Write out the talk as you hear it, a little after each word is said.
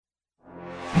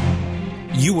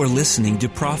You are listening to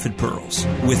Prophet Pearls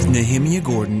with Nehemiah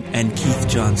Gordon and Keith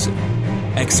Johnson,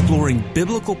 exploring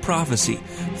biblical prophecy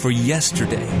for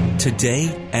yesterday,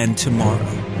 today, and tomorrow.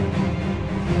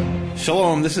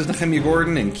 Shalom, this is Nehemiah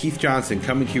Gordon and Keith Johnson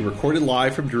coming to you recorded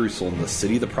live from Jerusalem, the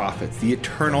city of the prophets, the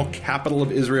eternal capital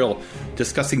of Israel,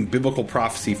 discussing biblical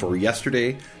prophecy for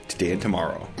yesterday, today, and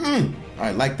tomorrow. I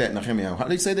like that, Nehemiah. How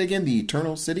do you say that again? The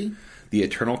eternal city? The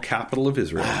eternal capital of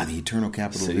Israel. The eternal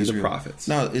capital City of Israel. Of the prophets.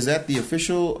 Now, is that the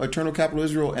official eternal capital of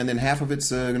Israel, and then half of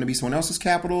it's going to be someone else's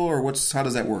capital, or how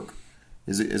does that work?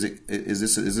 Is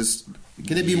this?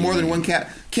 Can it be more than one cap?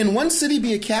 Can one city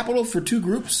be a capital for two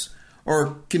groups,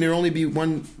 or can there only be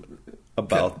one?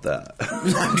 About that,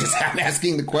 I'm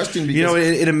asking the question because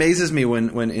it amazes me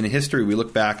when in history we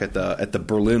look back at the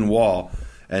Berlin Wall.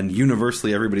 And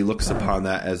universally, everybody looks upon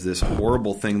that as this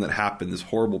horrible thing that happened, this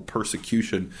horrible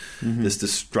persecution, this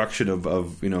destruction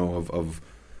of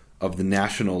the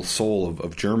national soul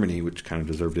of Germany, which kind of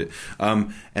deserved it.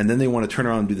 And then they want to turn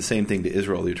around and do the same thing to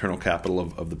Israel, the eternal capital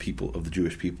of the people, of the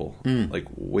Jewish people. Like,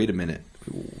 wait a minute.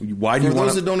 Why do you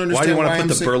want to put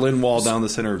the Berlin Wall down the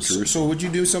center of Jerusalem? So would you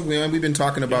do something? We've been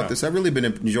talking about this. I've really been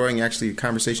enjoying actually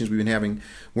conversations we've been having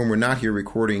when we're not here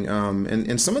recording.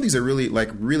 And some of these are really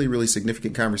really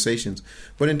significant conversations.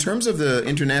 But in terms of the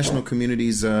international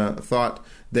community's thought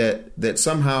that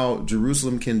somehow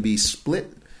Jerusalem can be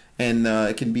split and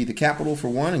it can be the capital for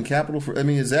one and capital for... I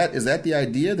mean, is that the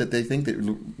idea that they think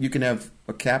that you can have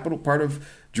a capital part of...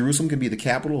 Jerusalem can be the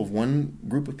capital of one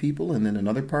group of people, and then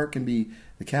another part can be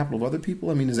the capital of other people.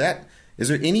 I mean, is that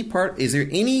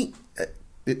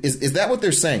what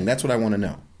they're saying? That's what I want to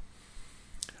know.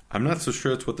 I'm not so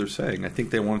sure that's what they're saying. I think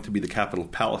they want it to be the capital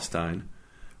of Palestine,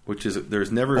 which is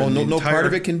there's never no part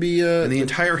of it can be in the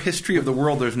entire history of the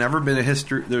world. There's never been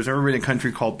a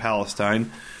country called Palestine.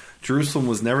 Jerusalem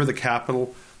was never the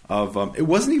capital of. It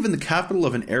wasn't even the capital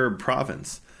of an Arab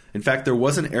province. In fact, there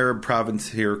was an Arab province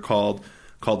here called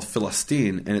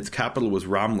Philistine, and its capital was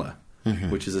Ramla,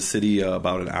 which is a city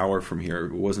about an hour from here.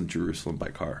 It wasn't Jerusalem by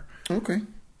car. Okay.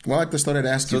 Well, I just thought I'd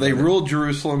ask you. So they ruled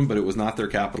Jerusalem, but it was not their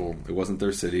capital. It wasn't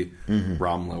their city.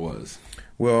 Ramla was.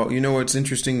 Well, what's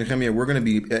interesting, Nehemiah, we're going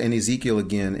to be in Ezekiel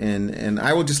again, and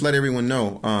I will just let everyone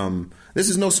know, this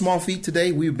is no small feat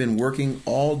today. We've been working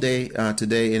all day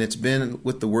today, and it's been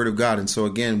with the Word of God. And so,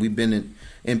 again, we've been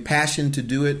impassioned to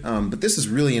do it, but this is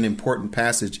really an important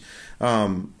passage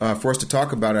for us to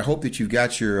talk about. I hope that you've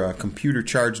got your computer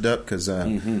charged up because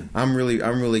I'm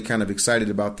really kind of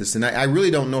excited about this, and I really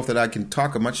don't know if that I can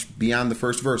talk much beyond the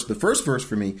first verse. The first verse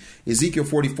for me, Ezekiel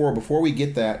 44. Before we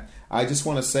get that, I just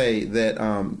want to say that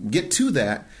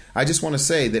I just want to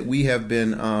say that we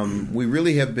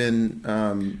really have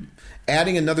been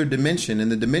adding another dimension,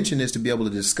 and the dimension is to be able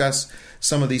to discuss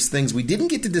some of these things. We didn't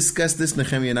get to discuss this,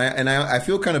 Nehemiah, and I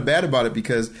feel kind of bad about it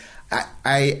because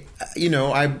I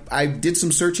did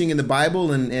some searching in the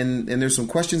Bible, and there's some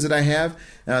questions that I have,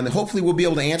 and hopefully we'll be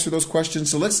able to answer those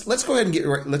questions. So let's go ahead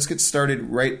and let's get started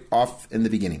right off in the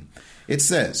beginning. It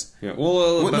says... Yeah,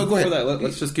 well, before that,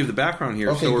 let's just give the background here.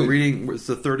 Okay, so we're reading... It's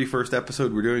the 31st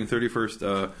episode. We're doing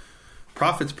 31st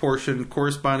prophets portion,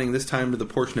 corresponding this time to the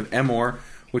portion of Emor,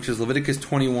 which is Leviticus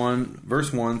 21,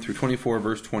 verse 1 through 24,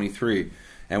 verse 23.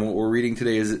 And what we're reading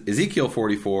today is Ezekiel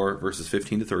 44, verses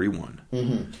 15 to 31.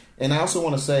 And I also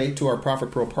want to say to our Prophet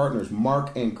Pro partners,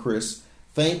 Mark and Chris,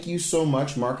 thank you so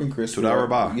much, Mark and Chris, for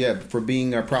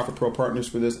being our Prophet Pro partners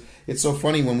for this. It's so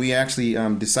funny when we actually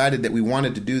decided that we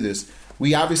wanted to do this.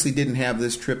 We obviously didn't have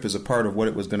this trip as a part of what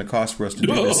it was going to cost for us to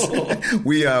do this.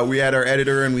 We had our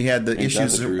editor and we had the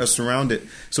issues surround it.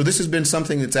 So this has been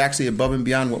something that's actually above and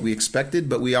beyond what we expected,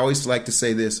 but we always like to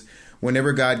say this.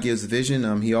 Whenever God gives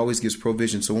vision, He always gives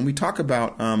provision. So when we talk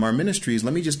about our ministries,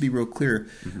 let me just be real clear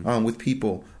with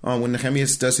people. When Nehemiah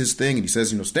does his thing and he says,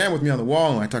 stand with me on the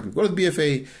wall, and I talk, go to the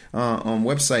BFA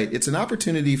website. It's an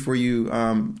opportunity for you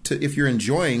to, if you're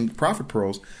enjoying Prophet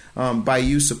Pearls, by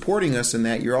you supporting us in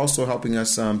that, you're also helping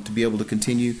us to be able to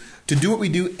continue to do what we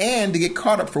do and to get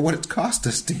caught up for what it's cost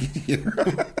us to get here.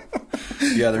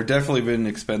 Yeah, there definitely been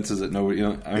expenses that nobody.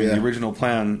 The original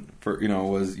plan for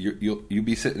was you'd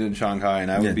be sitting in Shanghai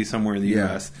and I would be somewhere in the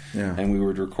U.S. and we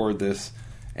would record this,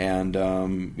 and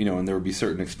and there would be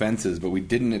certain expenses, but we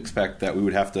didn't expect that we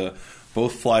would have to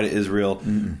both fly to Israel,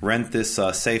 rent this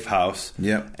safe house,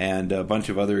 and a bunch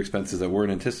of other expenses that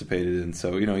weren't anticipated. And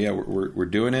so, we're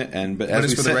doing it. But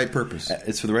it's for the right purpose.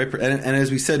 It's for the right purpose. And as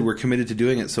we said, we're committed to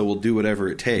doing it, so we'll do whatever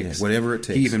it takes. Yeah, whatever it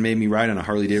takes. He even made me ride on a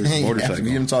Harley Davidson motorcycle.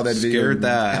 You even saw that video. Scared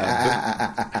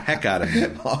the heck out of me.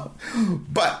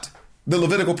 But the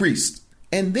Levitical priest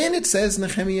And then it says,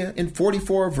 Nehemiah, in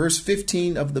 44, verse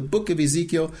 15 of the book of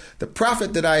Ezekiel, the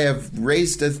prophet that I have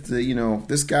raised as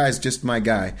this guy is just my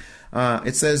guy.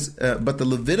 It says, but the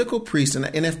Levitical priest, and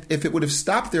if it would have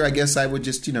stopped there, I guess I would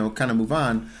just, kind of move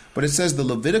on. But it says the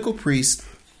Levitical priest,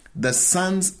 the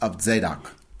sons of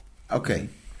Zadok. Okay.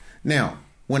 Now,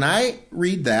 when I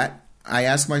read that, I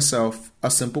ask myself a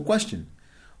simple question.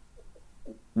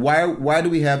 Why do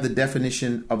we have the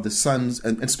definition of the sons,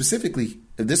 and specifically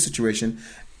in this situation,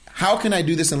 how can I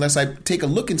do this unless I take a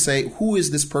look and say, who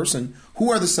is this person?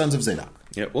 Who are the sons of Zadok?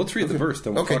 Yeah, well, let's read the verse,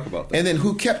 then we'll talk about that. And then,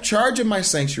 who kept charge of my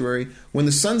sanctuary when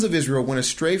the sons of Israel went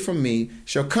astray from me,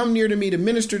 shall come near to me to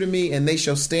minister to me, and they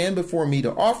shall stand before me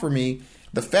to offer me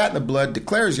the fat and the blood,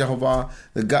 declares Yehovah,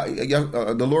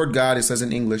 the Lord God, it says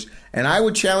in English. And I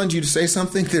would challenge you to say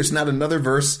something. There's not another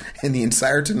verse in the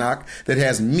entire Tanakh that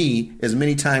has me as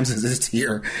many times as it's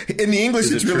here. In the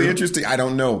English, it's really interesting. I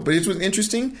don't know. But it was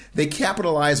interesting. They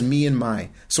capitalize me and my.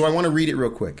 So I want to read it real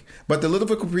quick. But the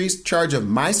Levitical priest, charge of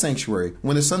my sanctuary,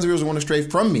 when the sons of Israel went astray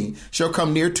from me, shall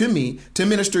come near to me to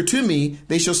minister to me.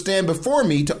 They shall stand before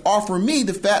me to offer me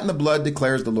the fat and the blood,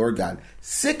 declares the Lord God.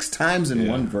 6 times in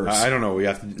one verse. I don't know.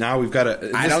 We've got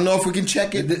to. I don't know if we can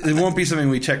check it. It won't be something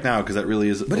we check now because that really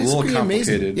is a little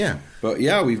complicated. Amazing. Yeah. But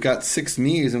yeah, we've got 6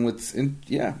 me's and that's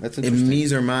interesting. And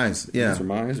me's or my's. Yeah. Me's or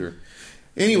my's or.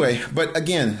 Anyway, but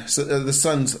again, so, the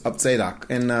sons of Zadok,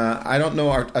 and I don't know.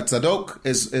 Tzadok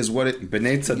is what it.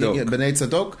 B'nai Tzadok. Yeah, B'nai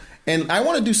Tzadok. And I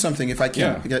want to do something if I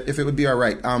can, if it would be all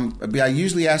right. I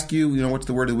usually ask you, what's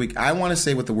the word of the week. I want to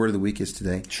say what the word of the week is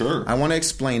today. Sure. I want to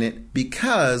explain it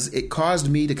because it caused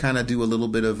me to kind of do a little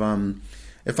bit of,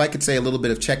 if I could say, a little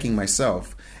bit of checking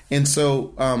myself. And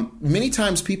so many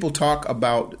times people talk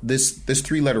about this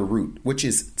 3-letter root, which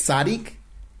is Tzadik,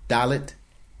 Dalet,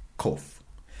 Kof.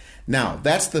 Now,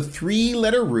 that's the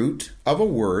 3-letter root of a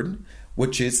word,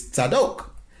 which is tzadok.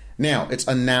 Now, it's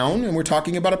a noun, and we're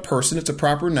talking about a person. It's a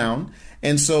proper noun.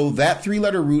 And so that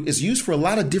 3-letter root is used for a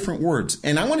lot of different words.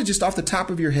 And I want to just off the top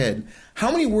of your head,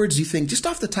 how many words do you think, just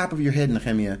off the top of your head,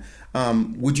 Nehemiah,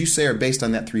 would you say are based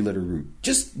on that 3-letter root?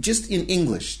 Just in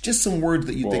English, just some words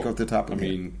that you think off the top of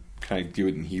your head. Can I do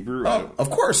it in Hebrew? Oh,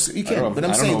 of course you can. But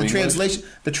I'm saying the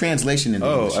translation in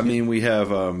English. We have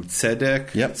tzedek,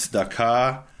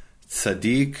 tzedakah,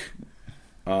 Tzaddik,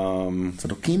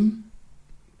 Tzadokim?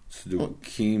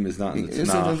 Tzadokim is not in the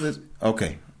Tanakh.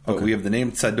 Okay. But we have the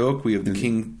name Tzadok. We have the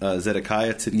king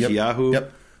Zedekiah, Tzidkiyahu.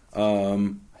 Yep.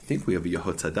 I think we have a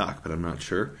Yehotzadak, but I'm not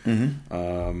sure.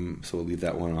 Mm-hmm. So we'll leave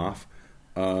that one off.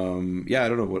 I don't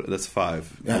know. That's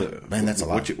 5. Yeah, man, that's a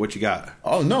lot. What you got?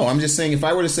 Oh, no. I'm just saying if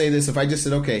I were to say this, if I just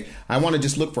said, okay, I want to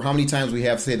just look for how many times we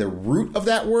have, say, the root of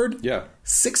that word. Yeah.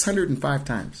 605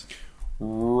 times.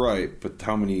 Right, but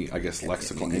how many, I guess,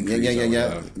 lexical entries?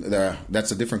 Yeah.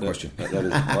 That's a different question.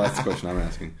 That's the question I'm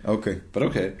asking. Okay. But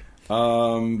okay.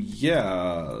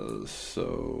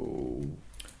 So,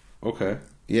 okay.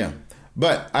 Yeah.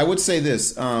 But I would say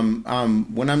this: when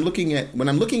I'm looking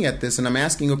at this, and I'm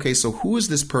asking, okay, so who is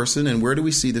this person, and where do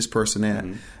we see this person at?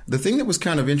 Mm-hmm. The thing that was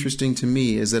kind of interesting to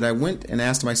me is that I went and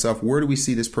asked myself, where do we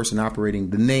see this person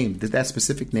operating? The name, that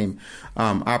specific name,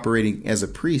 operating as a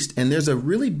priest, and there's a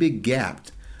really big gap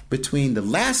between the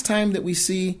last time that we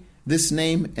see this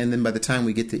name, and then by the time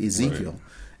we get to Ezekiel. Right.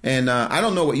 And I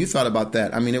don't know what you thought about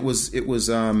that. I mean, it was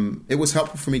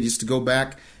helpful for me just to go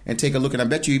back and take a look. And I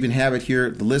bet you even have it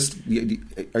here. The list.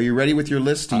 Are you ready with your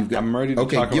list? I'm ready to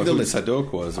talk about who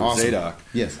Tzadok was, or awesome. Zadok.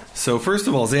 Yes. So first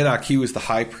of all, Zadok, he was the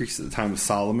high priest at the time of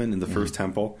Solomon in the first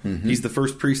temple. Mm-hmm. He's the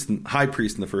first high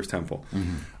priest in the first temple.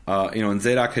 Mm-hmm. And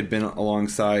Zadok had been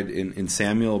alongside in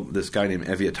Samuel this guy named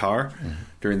Eviatar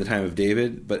during the time of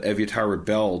David, but Eviatar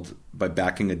rebelled by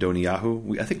backing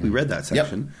Adoniyahu. I think we read that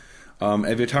section. Yep.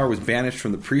 Eviatar was banished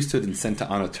from the priesthood and sent to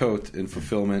Anatot in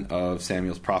fulfillment of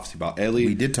Samuel's prophecy about Eli.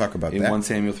 We did talk about in that. 1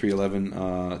 Samuel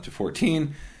 3:11 to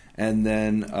 14. And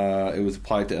then it was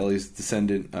applied to Eli's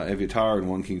descendant Eviatar in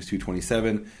 1 Kings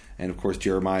 2:27. And of course,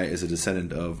 Jeremiah is a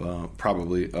descendant of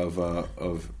Eviatar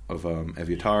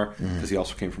because he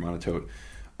also came from Anatot.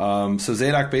 So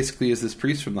Zadok basically is this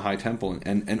priest from the high temple,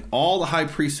 and all the high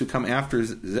priests who come after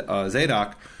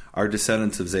Zadok are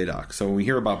descendants of Zadok. So when we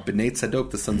hear about B'nai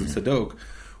Tzadok, the sons of Tzadok,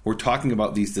 we're talking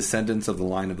about these descendants of the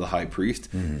line of the high priest.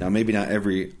 Now, maybe not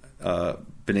every B'nai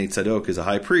Tzadok is a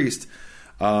high priest,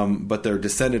 but they're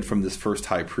descended from this first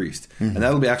high priest. And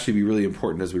that'll actually be really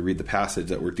important as we read the passage,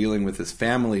 that we're dealing with this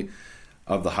family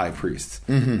of the high priests.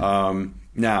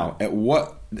 Now, at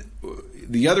what...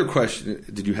 The other question...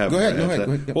 Did you have... Go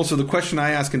ahead. Well, so the question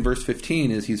I ask in verse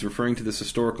 15 is he's referring to this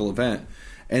historical event.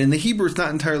 And in the Hebrew, it's not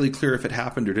entirely clear if it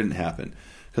happened or didn't happen.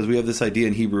 because we have this idea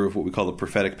in Hebrew of what we call the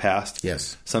prophetic past.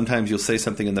 Yes. Sometimes you'll say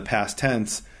something in the past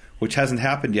tense which hasn't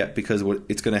happened yet because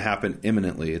it's going to happen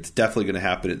imminently. It's definitely going to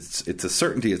happen. It's a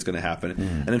certainty it's going to happen.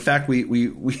 And in fact,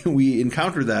 we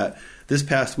encountered that this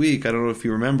past week. I don't know if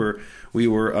you remember. We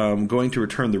were going to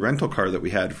return the rental car that we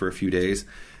had for a few days.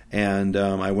 And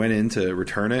I went in to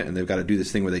return it, and they've got to do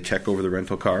this thing where they check over the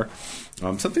rental car.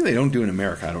 Something they don't do in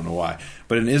America. I don't know why.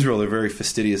 But in Israel, they're very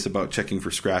fastidious about checking for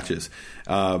scratches.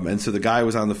 And so the guy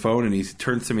was on the phone, and he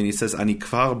turns to me and he says, "Ani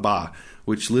kvar ba,"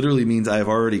 which literally means "I have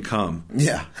already come."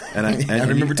 Yeah. And I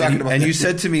remember talking about that. And you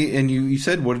said to me, and you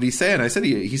said, "What did he say?" And I said,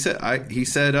 he said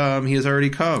he has already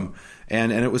come.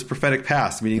 And it was prophetic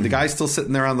past, meaning the guy's still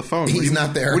sitting there on the phone. He's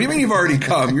not there. What do you mean you've already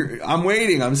come? I'm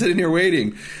waiting. I'm sitting here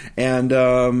waiting. And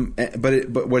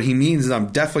but what he means is I'm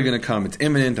definitely going to come. It's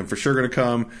imminent. I'm for sure going to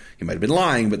come. He might have been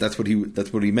lying, but that's what he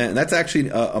meant. And that's actually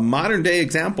a modern day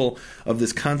example of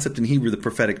this concept in Hebrew, the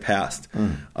prophetic past.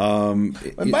 And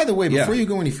by the way, before you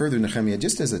go any further, Nehemiah,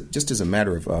 just as a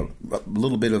matter of a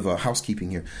little bit of housekeeping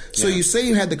here. So you say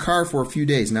you had the car for a few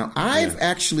days. Now I've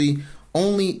actually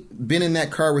only been in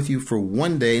that car with you for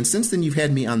one day, and since then you've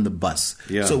had me on the bus.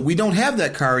 Yeah. So we don't have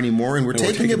that car anymore, and we're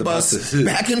taking a bus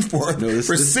back and forth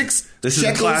for 6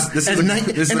 shekels. This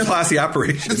is a classy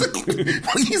operation.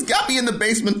 He's got me in the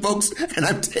basement, folks, and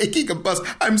I'm taking a bus.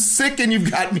 I'm sick, and you've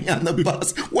got me on the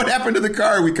bus. What happened to the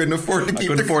car? We couldn't afford to keep the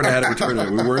car. I couldn't afford to have it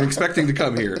returned. We weren't expecting to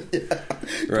come here. Yeah.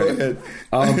 Right. Go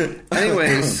ahead.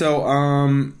 Anyway, so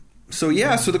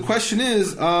the question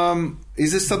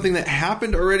is this something that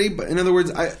happened already? But in other words,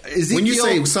 Ezekiel, when you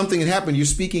say something that happened, you're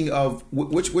speaking of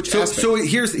which aspect? So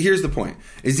here's the point.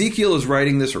 Ezekiel is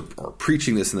writing this or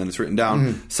preaching this, and then it's written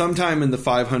down sometime in the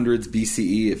 500s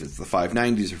BCE. If it's the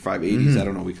 590s or 580s, I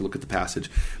don't know. We can look at the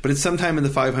passage, but it's sometime in the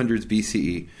 500s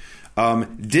BCE.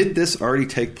 Did this already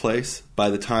take place by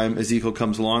the time Ezekiel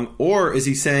comes along, or is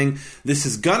he saying this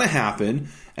is going to happen?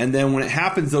 And then when it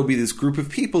happens, there'll be this group of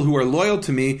people who are loyal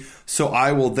to me, so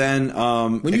I will then...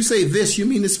 when you say this, you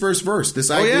mean this first verse,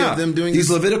 this idea of them doing these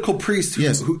this? Levitical priests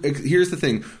who, here's the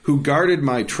thing, who guarded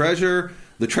my treasure,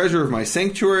 the treasure of my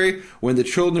sanctuary, when the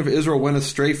children of Israel went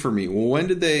astray from me. Well, when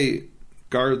did they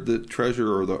guard the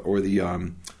treasure or the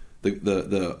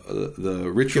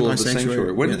ritual of the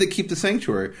sanctuary? When did they keep the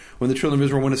sanctuary? When the children of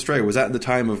Israel went astray? Was that in the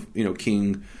time of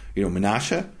King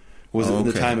Manasseh? Was it in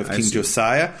the time of King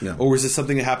Josiah? Yeah. Or was this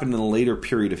something that happened in a later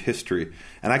period of history?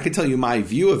 And I can tell you my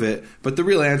view of it, but the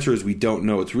real answer is we don't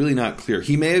know. It's really not clear.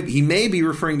 He may be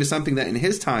referring to something that in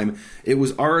his time it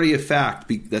was already a fact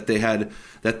that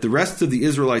the rest of the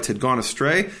Israelites had gone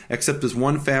astray, except this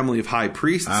one family of high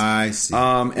priests. I see.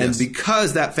 And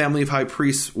because that family of high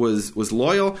priests was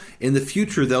loyal, in the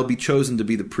future they'll be chosen to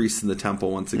be the priests in the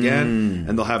temple once again,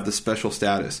 and they'll have the special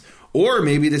status. Or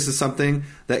maybe this is something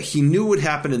that he knew would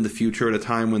happen in the future at a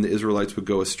time when the Israelites would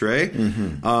go astray.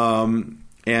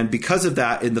 And because of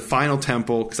that, in the final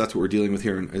temple, because that's what we're dealing with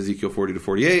here in Ezekiel 40 to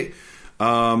 48,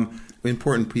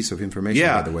 important piece of information,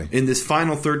 by the way. In this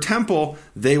final third temple,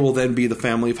 they will then be the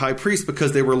family of high priests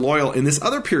because they were loyal in this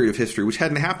other period of history, which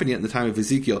hadn't happened yet in the time of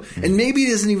Ezekiel. And maybe it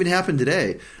doesn't even happen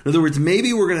today. In other words,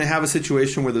 maybe we're going to have a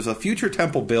situation where there's a future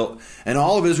temple built and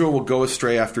all of Israel will go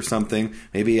astray after something,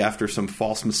 maybe after some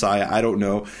false Messiah, I don't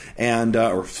know, and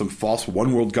or some false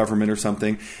one world government or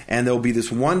something. And there'll be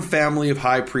this one family of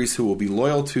high priests who will be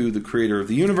loyal to the creator of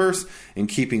the universe in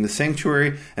keeping the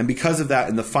sanctuary. And because of that,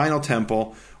 in the final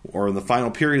temple, or in the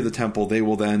final period of the temple, they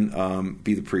will then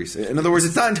be the priests. In other words,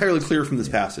 it's not entirely clear from this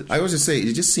passage. I always just say,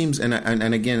 it just seems, and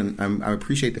again, I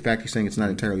appreciate the fact you're saying it's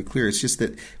not entirely clear. It's just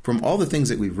that from all the things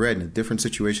that we've read and different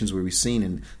situations where we've seen,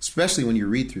 and especially when you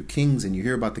read through Kings and you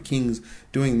hear about the kings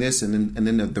doing this, and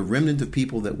then the remnant of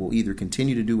people that will either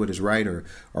continue to do what is right or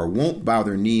won't bow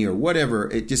their knee or whatever,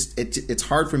 it's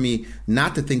hard for me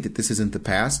not to think that this isn't the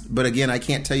past. But again, I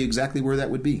can't tell you exactly where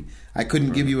that would be. I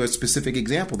couldn't give you a specific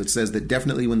example that says that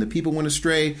definitely when the people went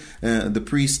astray, the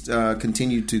priests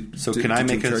continued to. So can I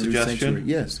make a suggestion?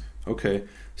 Yes. Okay.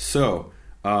 So,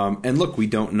 and look, we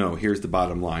don't know. Here's the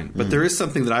bottom line. But there is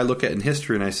something that I look at in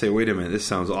history and I say, wait a minute, this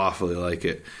sounds awfully like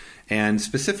it. And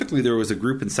specifically, there was a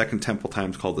group in Second Temple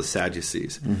times called the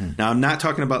Sadducees. Now, I'm not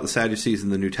talking about the Sadducees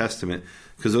in the New Testament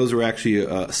because those were actually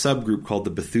a subgroup called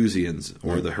the Bethusians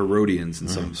or the Herodians in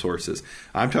some sources.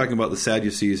 I'm talking about the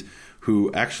Sadducees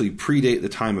who actually predate the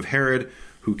time of Herod,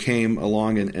 who came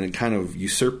along and kind of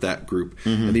usurped that group.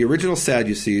 And the original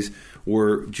Sadducees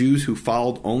were Jews who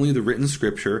followed only the written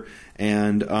scripture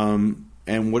and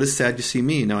And what does Sadducee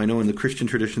mean? Now, I know in the Christian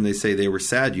tradition they say they were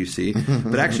Sadducee,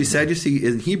 but actually Sadducee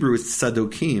in Hebrew is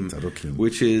Tzadokim,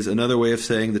 which is another way of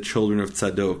saying the children of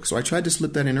Tzadok. So I tried to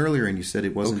slip that in earlier, and you said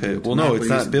it wasn't. Okay. Well, no, it's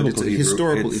not biblical Hebrew. It's a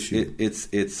historical issue.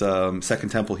 It's Second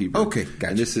Temple Hebrew. Okay, gotcha.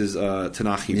 And this is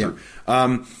Tanakh Hebrew.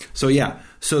 Yeah.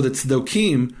 So the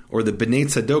Tzadokim, or the Bnei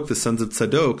Tzadok, the sons of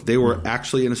Tzadok, they were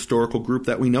actually an historical group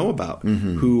that we know about,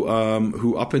 who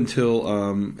up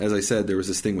until, as I said, there was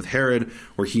this thing with Herod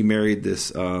where he married this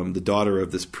the daughter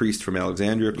of this priest from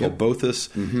Alexandria called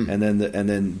Boethus, and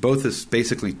then Boethus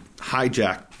basically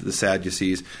hijacked the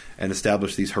Sadducees and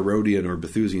established these Herodian or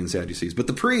Bethusian Sadducees. But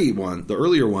the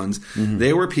earlier ones,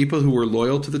 they were people who were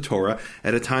loyal to the Torah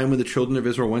at a time when the children of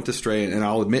Israel went astray. And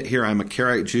I'll admit here, I'm a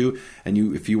Karaite Jew,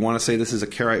 and if you want to say this is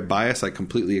a Karaite bias, I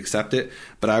completely accept it.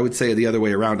 But I would say the other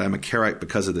way around, I'm a Karaite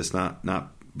because of this, not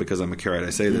because I'm a Karaite, I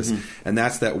say this. And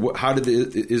that's that. How did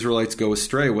the Israelites go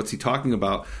astray? What's he talking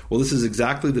about? Well, this is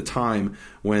exactly the time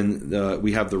when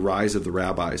we have the rise of the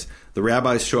rabbis. The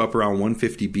rabbis show up around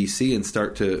 150 BC and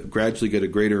start to gradually get a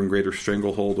greater and greater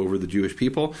stranglehold over the Jewish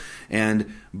people.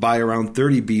 And by around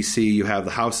 30 BC, you have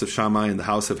the house of Shammai and the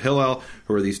house of Hillel,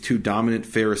 who are these two dominant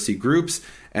Pharisee groups.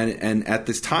 And at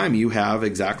this time, you have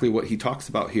exactly what he talks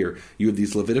about here. You have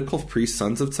these Levitical priests,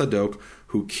 sons of Tzadok,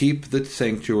 who keep the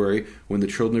sanctuary when the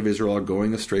children of Israel are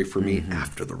going astray from me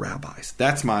after the rabbis.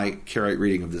 That's my Karaite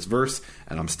reading of this verse,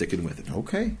 and I'm sticking with it.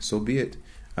 Okay, so be it.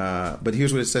 But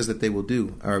here's what it says that they will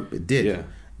do, or did. Yeah.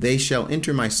 They shall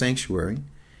enter my sanctuary,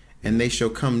 and they shall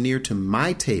come near to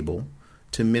my table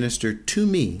to minister to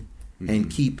me and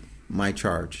keep my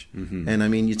charge. And I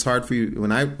mean, it's hard for you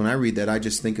when I read that. I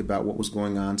just think about what was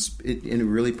going on in a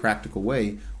really practical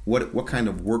way. What kind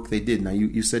of work they did. Now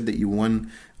you said that you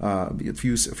won a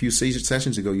few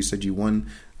sessions ago. You said you won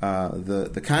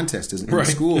the contest in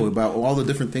school about all the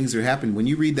different things that happened. When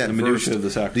you read that verse,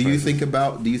 do you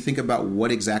think about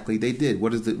what exactly they did?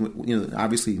 What is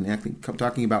obviously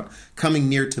talking about coming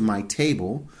near to my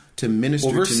table to minister.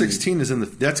 Well, verse 16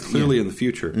 is that's clearly in the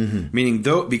future, meaning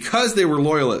because they were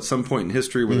loyal at some point in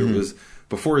history, whether it was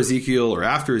before Ezekiel or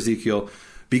after Ezekiel.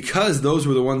 Because those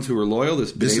were the ones who were loyal,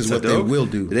 this is what they will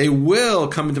do. They will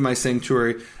come into my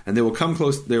sanctuary, and they will come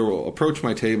close. They will approach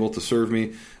my table to serve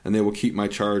me, and they will keep my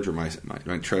charge or my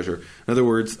treasure. In other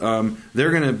words,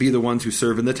 they're going to be the ones who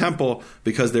serve in the temple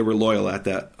because they were loyal at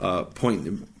that point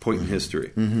in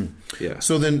history. Yeah.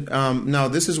 So then, now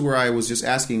this is where I was just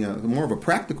asking more of a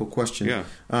practical question. Yeah.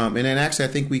 And then actually, I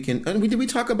think we can. Did we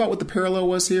talk about what the parallel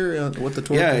was here? What the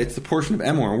Torah? Yeah, it's the portion of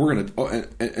Emor, and we're going to.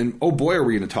 Oh boy, are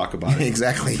we going to talk about it?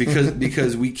 Exactly.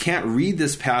 because we can't read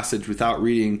this passage without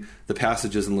reading the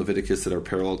passages in Leviticus that are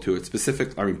parallel to it.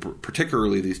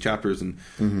 Particularly these chapters in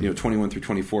 21 through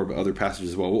 24, but other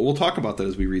passages as well. We'll talk about that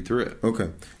as we read through it.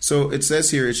 Okay. So it says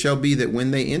here, it shall be that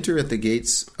when they enter at the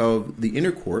gates of the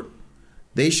inner court,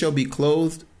 they shall be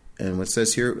clothed, and what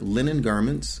says here, linen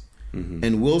garments,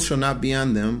 and wool shall not be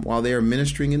on them while they are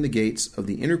ministering in the gates of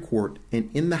the inner court and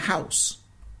in the house.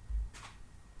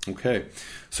 Okay.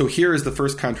 So here is the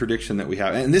first contradiction that we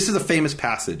have. And this is a famous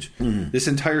passage. This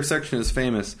entire section is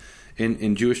famous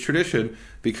in Jewish tradition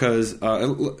because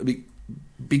it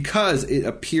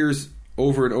appears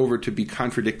over and over to be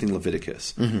contradicting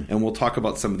Leviticus. And we'll talk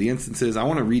about some of the instances. I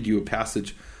want to read you a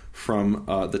passage from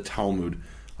the Talmud,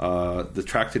 the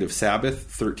Tractate of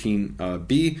Sabbath,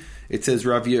 13b. It says,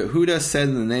 Rav Yehuda said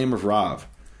in the name of Rav,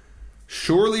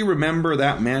 surely remember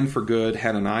that man for good,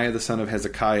 Hananiah the son of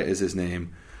Hezekiah is his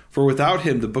name. For without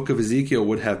him, the book of Ezekiel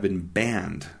would have been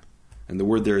banned. And the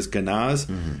word there is ganaz,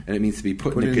 and it means to be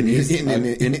put in a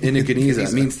geniza.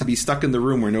 It means to be stuck in the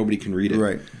room where nobody can read it.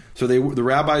 Right. So the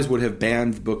rabbis would have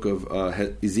banned the book of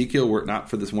Ezekiel were it not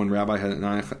for this one rabbi,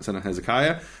 Hananiah, son of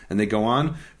Hezekiah. And they go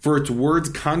on, for its words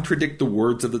contradict the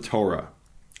words of the Torah.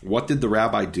 What did the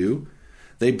rabbi do?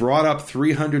 They brought up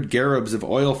 300 garabs of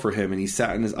oil for him, and he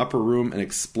sat in his upper room and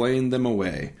explained them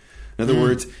away. In other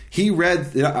words, he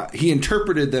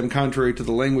interpreted them contrary to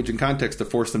the language and context to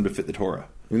force them to fit the Torah.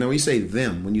 When you say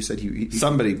them, when you said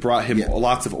somebody brought him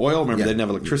lots of oil. Remember, they didn't have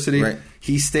electricity. Right.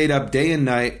 He stayed up day and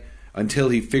night until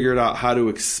he figured out how to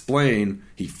explain.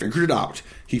 He figured it out.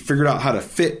 He figured out how to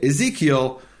fit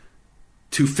Ezekiel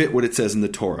to fit what it says in the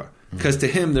Torah. Because to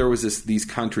him, there was these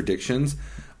contradictions.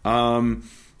 And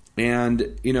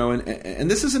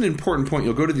this is an important point.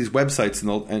 You'll go to these websites and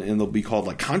they'll be called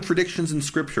like contradictions in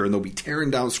Scripture, and they'll be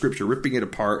tearing down Scripture, ripping it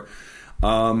apart.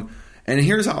 And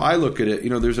here's how I look at it.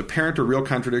 There's apparent or real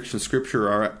contradictions in Scripture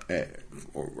are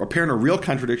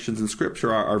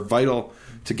vital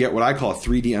to get what I call a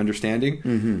 3D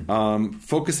understanding.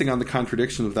 Focusing on the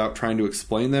contradictions without trying to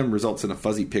explain them results in a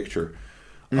fuzzy picture.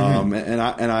 And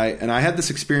I had this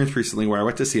experience recently where I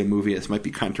went to see a movie. This might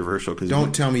be controversial because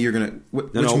don't tell me you're gonna.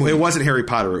 No, it wasn't Harry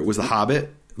Potter. It was The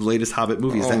Hobbit, the latest Hobbit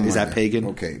movie. Is that pagan?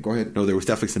 Okay, go ahead. No, there was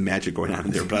definitely some magic going on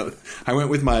in there. But I went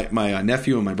with my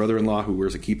nephew and my brother-in-law who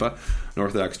wears a kippah, an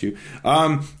Orthodox Jew.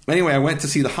 Anyway, I went to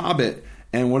see The Hobbit,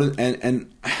 and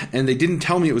they didn't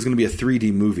tell me it was going to be a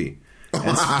 3D movie.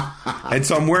 And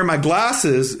so I'm wearing my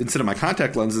glasses instead of my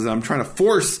contact lenses, and I'm trying to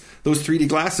force those 3D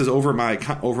glasses over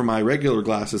my regular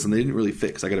glasses, and they didn't really fit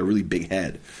because I got a really big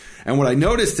head. And what I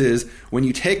noticed is when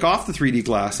you take off the 3D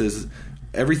glasses,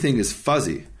 everything is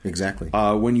fuzzy. Exactly.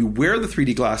 When you wear the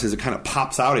 3D glasses, it kind of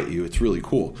pops out at you. It's really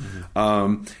cool.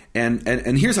 And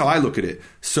here's how I look at it.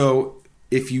 So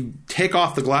if you take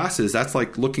off the glasses, that's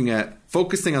like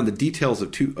focusing on the details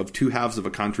of two halves of a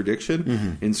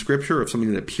contradiction in Scripture, of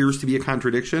something that appears to be a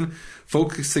contradiction,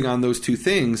 focusing on those two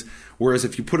things. Whereas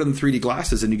if you put on the 3D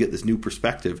glasses and you get this new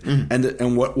perspective,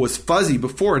 and what was fuzzy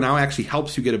before now actually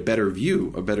helps you get a better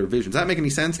view, a better vision. Does that make any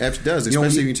sense? It does,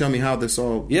 especially if you tell me how this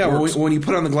all works. When you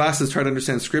put on the glasses, try to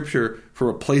understand Scripture from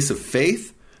a place of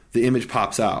faith, the image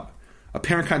pops out.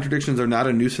 Apparent contradictions are not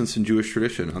a nuisance in Jewish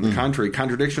tradition. On the contrary,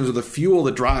 contradictions are the fuel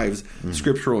that drives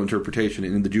scriptural interpretation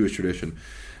in the Jewish tradition.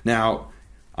 Now,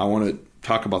 I want to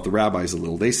talk about the rabbis a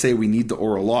little. They say we need the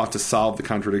oral law to solve the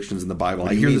contradictions in the Bible.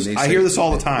 I hear this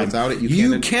all the time. Without it,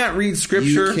 you can't read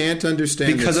Scripture. You can't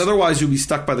understand because otherwise you'll be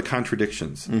stuck by the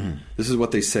contradictions. This is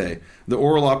what they say. The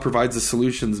oral law provides the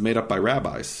solutions made up by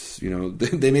rabbis.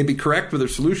 They may be correct with their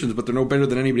solutions, but they're no better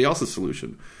than anybody else's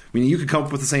solution. I mean, you could come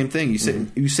up with the same thing. You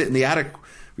sit in the attic,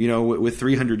 with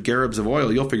 300 garabs of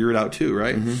oil, you'll figure it out too,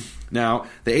 right? Now,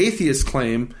 the atheists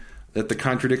claim that the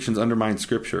contradictions undermine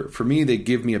Scripture. For me, they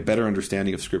give me a better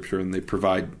understanding of Scripture, and they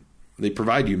provide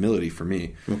humility for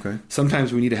me. Okay.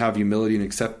 Sometimes we need to have humility and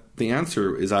accept the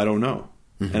answer is I don't know.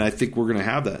 And I think we're going to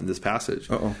have that in this passage.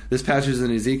 This passage in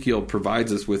Ezekiel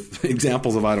provides us with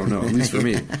examples of I don't know, at least for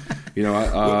me.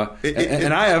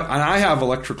 And I have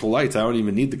electrical lights. I don't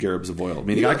even need the garabs of oil.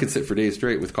 Meaning I could sit for days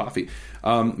straight with coffee.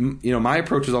 My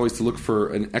approach is always to look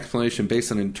for an explanation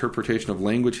based on interpretation of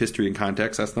language, history, and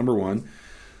context. That's number one.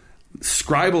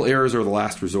 Scribal errors are the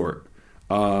last resort.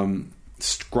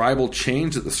 Scribal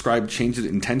change, that the scribe changed it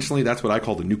intentionally, that's what I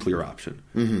call the nuclear option.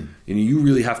 And you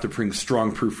really have to bring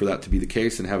strong proof for that to be the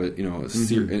case, and have it,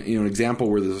 an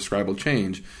example where there's a scribal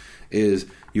change is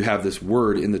you have this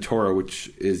word in the Torah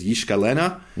which is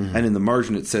yishgalena, and in the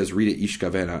margin it says read it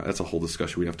yishgavena. That's a whole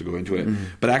discussion, we have to go into it.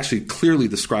 But actually, clearly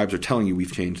the scribes are telling you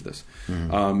we've changed this.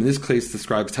 In this case, the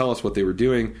scribes tell us what they were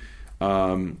doing.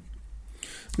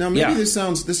 Now, maybe this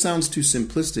sounds too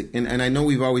simplistic, and I know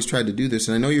we've always tried to do this,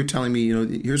 and I know you're telling me,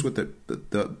 here's what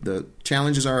the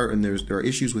challenges are, and there are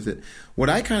issues with it. What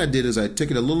I kind of did is I took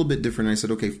it a little bit different, and I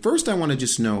said, okay, first I want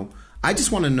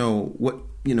to know what,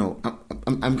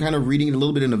 I'm kind of reading it a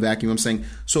little bit in a vacuum. I'm saying,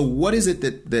 so what is it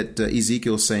that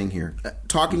Ezekiel's saying here?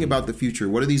 Talking about the future,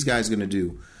 what are these guys going to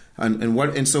do?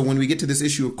 And so when we get to this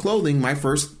issue of clothing, my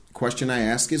first question I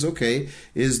ask is, okay,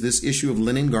 is this issue of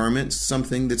linen garments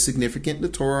something that's significant in the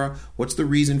Torah? What's the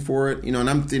reason for it? And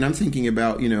I'm thinking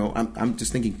about, I'm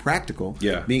just thinking practical.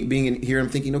 Yeah. Being in here, I'm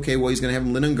thinking, okay, well, he's going to have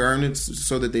linen garments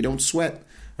so that they don't sweat.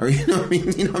 Or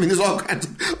there's all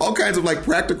kinds of like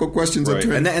practical questions. Right.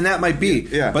 And that might be.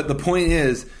 Yeah. But the point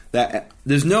is that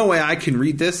there's no way I can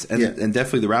read this, and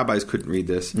definitely the rabbis couldn't read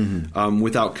this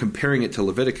without comparing it to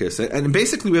Leviticus. And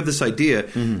basically we have this idea.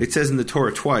 It says in the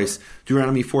Torah twice,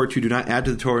 Deuteronomy 4:2, do not add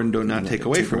to the Torah and do not take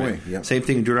away from it. Yep. Same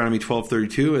thing in Deuteronomy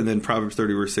 12:32, and then Proverbs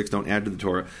 30 verse 6, don't add to the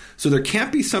Torah. So there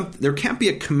can't be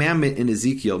a commandment in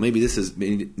Ezekiel. Maybe this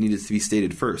needed to be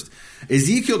stated first.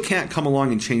 Ezekiel can't come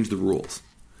along and change the rules.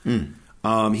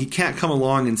 He can't come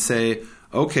along and say,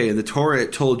 okay, in the Torah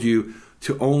it told you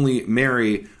to only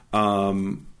marry, not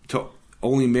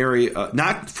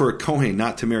for a Kohen,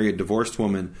 not to marry a divorced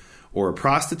woman or a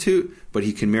prostitute, but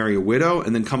he can marry a widow,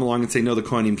 and then come along and say, no, the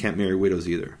Kohanim can't marry widows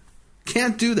either.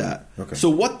 Can't do that. Okay.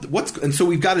 So and so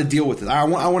we've got to deal with it. I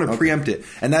want to preempt it,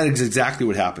 and that is exactly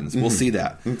what happens. We'll see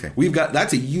that. Okay.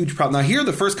 That's a huge problem. Now here,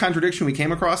 the first contradiction we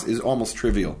came across is almost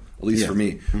trivial, at least for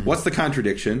me. What's the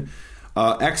contradiction?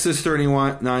 Exodus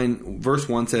 39 verse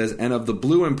 1 says, and of the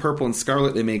blue and purple and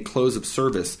scarlet they made clothes of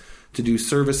service to do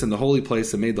service in the holy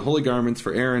place, and made the holy garments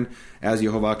for Aaron as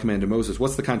Jehovah commanded Moses.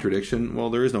 What's the contradiction? Well,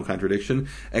 there is no contradiction,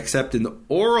 except in the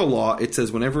oral law it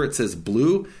says whenever it says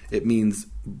blue, it means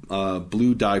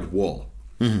blue dyed wool.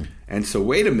 And so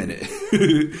wait a minute.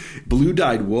 Blue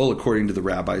dyed wool, according to the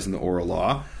rabbis in the oral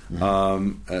law,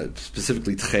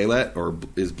 specifically tchelet, or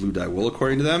is blue dye wool,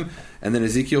 according to them. And then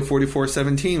Ezekiel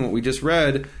 44:17, what we just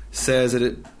read, says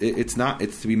that it's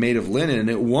to be made of linen, and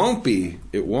it won't be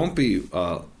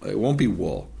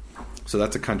wool. So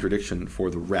that's a contradiction for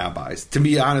the rabbis. To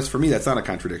be honest, for me, that's not a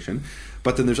contradiction.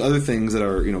 But then there's other things that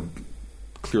are,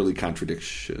 clearly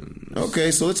contradictions.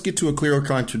 Okay, so let's get to a clear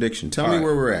contradiction. Tell me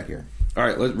where we're at here. All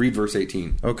right, let's read verse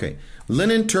 18. Okay.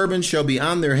 Linen turbans shall be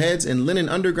on their heads, and linen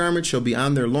undergarments shall be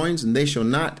on their loins, and they shall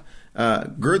not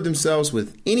gird themselves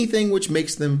with anything which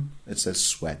makes them, it says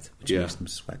sweat, which makes them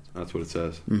sweat. That's what it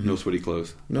says. Mm-hmm. No sweaty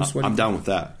clothes. I'm down with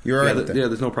that. You're all right with that? Yeah,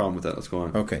 there's no problem with that. Let's go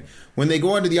on. Okay. When they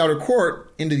go into the outer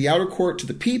court to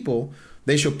the people,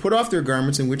 they shall put off their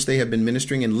garments in which they have been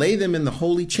ministering and lay them in the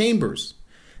holy chambers.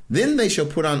 Then they shall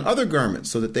put on other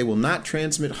garments, so that they will not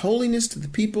transmit holiness to the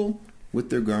people with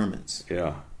their garments.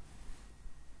 Yeah.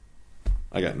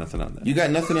 I got nothing on that. You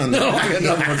got nothing on that? No, I got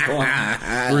nothing. What's going on?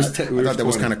 I thought that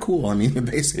was kind of cool. I mean,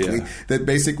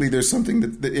 basically there's something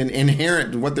that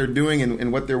inherent in what they're doing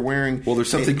and what they're wearing. Well,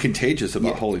 there's something contagious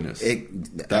about holiness.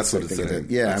 That's what it's saying.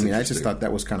 Yeah, I just thought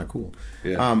that was kind of cool.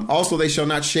 Yeah. Also, they shall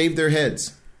not shave their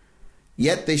heads.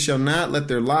 Yet they shall not let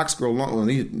their locks grow long. Well,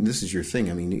 this is your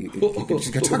thing. I mean, you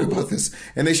just got to talk about this.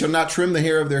 And they shall not trim the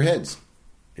hair of their heads.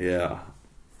 Yeah.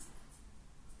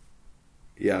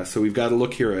 Yeah, so we've got to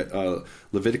look here at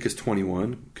Leviticus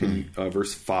 21,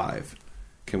 verse 5.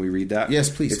 Can we read that? Yes,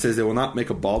 please. It says, they will not make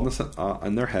a baldness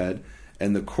on their head,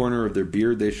 and the corner of their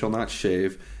beard they shall not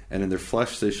shave, and in their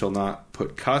flesh they shall not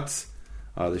put cuts.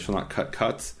 They shall not cut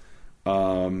cuts.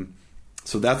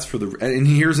 So that's for the... And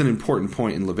here's an important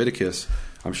point in Leviticus.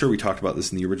 I'm sure we talked about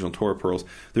this in the original Torah Pearls.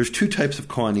 There's two types of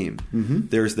Kohanim. Mm-hmm.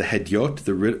 There's the Hedyot,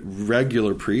 the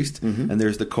regular priest, and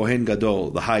there's the Kohen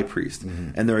Gadol, the high priest.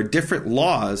 Mm-hmm. And there are different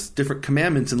laws, different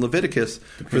commandments in Leviticus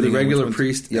for the regular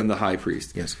priest and the high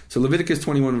priest. Yes. So Leviticus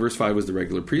 21 verse 5 was the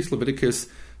regular priest. Leviticus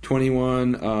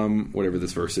 21, whatever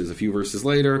this verse is, a few verses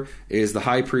later, is the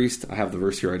high priest. I have the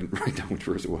verse here. I didn't write down which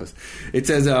verse it was. It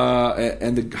says,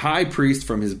 and the high priest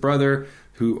from his brother,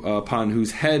 upon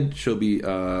whose head shall be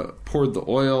poured the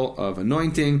oil of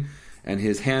anointing, and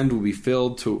his hand will be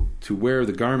filled to wear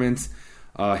the garments.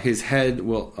 His head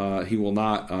he will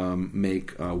not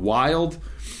make wild,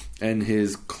 and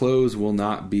his clothes will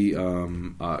not be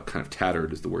kind of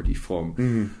tattered, is the word yifom.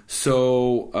 Mm-hmm.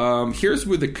 So here's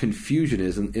where the confusion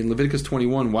is. In Leviticus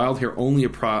 21, wild hair only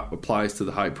applies to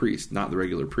the high priest, not the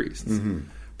regular priests. Mm-hmm.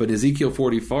 But in Ezekiel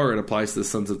 44, it applies to the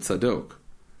sons of Tzadok.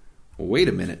 Well, wait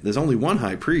a minute. There's only one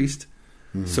high priest.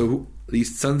 Mm-hmm. So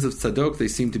these sons of Tzadok, they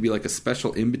seem to be like a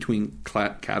special in-between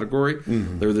category.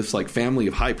 Mm-hmm. They're this like family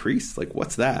of high priests. Like,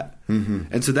 what's that? Mm-hmm.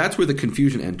 And so that's where the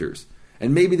confusion enters.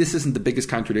 And maybe this isn't the biggest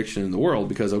contradiction in the world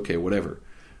because, okay, whatever.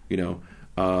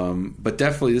 But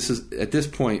definitely at this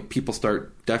point, people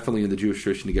start definitely in the Jewish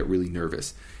tradition to get really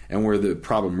nervous. And where the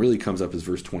problem really comes up is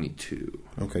verse 22.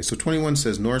 Okay, so 21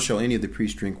 says, nor shall any of the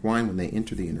priests drink wine when they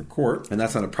enter the inner court. And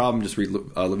that's not a problem. Just read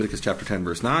Leviticus chapter 10,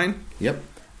 verse 9. Yep.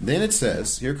 Then it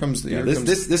says,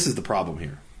 this is the problem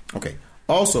here. Okay.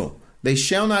 Also, they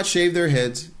shall not shave their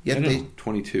heads, yet they...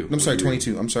 22. I'm sorry,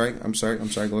 22. I'm sorry.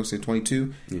 Go look at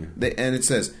 22. Yeah. And it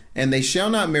says, and they shall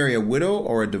not marry a widow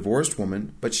or a divorced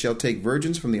woman, but shall take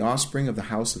virgins from the offspring of the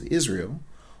house of Israel,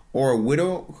 or a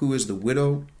widow who is the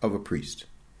widow of a priest.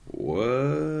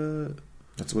 What?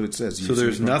 That's what it says. So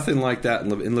there's nothing like that.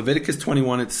 In Leviticus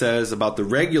 21, it says about the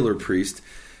regular priest,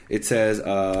 it says,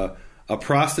 a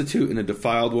prostitute and a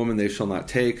defiled woman they shall not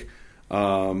take,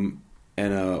 and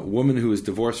a woman who is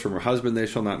divorced from her husband they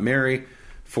shall not marry,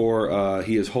 for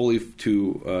he is holy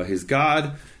to his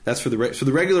God. That's for so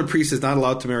the regular priest is not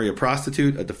allowed to marry a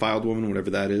prostitute, a defiled woman,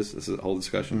 whatever that is. This is a whole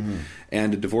discussion.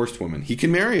 And a divorced woman. He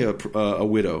can marry a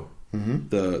widow,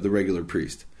 the regular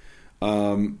priest.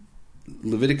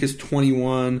 Leviticus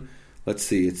 21, let's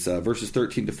see, it's verses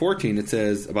 13 to 14. It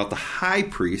says about the high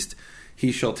priest,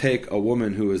 he shall take a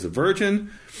woman who is a virgin,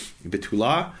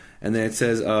 betulah, and then it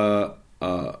says a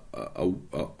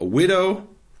widow,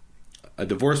 a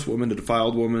divorced woman, a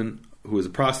defiled woman who is a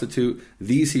prostitute.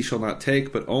 These he shall not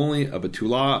take, but only a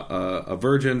betulah, a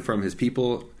virgin from his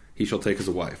people, he shall take as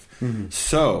a wife. Mm-hmm.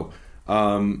 So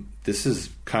this is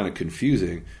kind of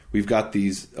confusing. We've got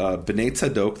these Bnei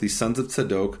Tzadok, these sons of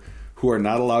Tzadok, who are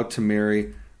not allowed to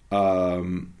marry.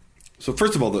 So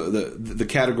first of all, the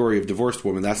category of divorced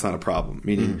woman, that's not a problem.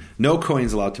 Meaning, no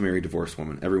Kohen's allowed to marry a divorced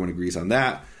woman. Everyone agrees on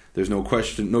that. There's no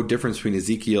question, no difference between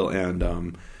Ezekiel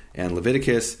and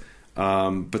Leviticus.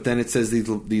 But then it says these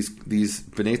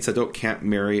Bnei Tzadok can't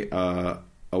marry a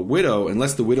widow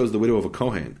unless the widow is the widow of a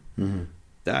Kohen. Mm-hmm.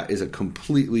 That is a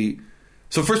completely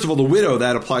So first of all, the widow,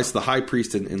 that applies to the high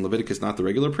priest in Leviticus, not the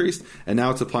regular priest. And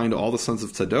now it's applying to all the sons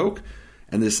of Tzadok.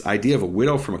 And this idea of a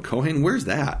widow from a Kohen, where's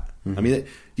that? Mm-hmm. I mean,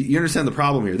 you understand the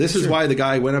problem here. This is why the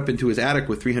guy went up into his attic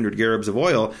with 300 garabs of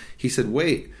oil. He said,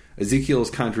 wait, Ezekiel is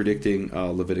contradicting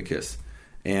Leviticus.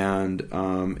 And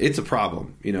it's a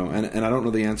problem, and I don't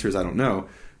know the answers. I don't know.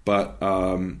 But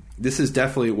this is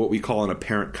definitely what we call an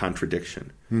apparent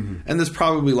contradiction. Mm-hmm. And there's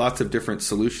probably lots of different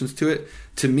solutions to it.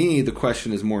 To me, the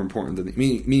question is more important than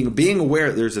meaning being aware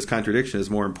that there's this contradiction is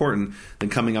more important than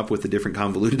coming up with the different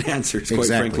convoluted answers, quite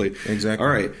frankly. Exactly.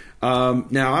 All right.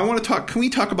 Now, I want to talk. Can we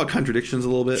talk about contradictions a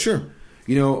little bit? Sure.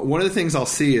 One of the things I'll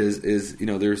see is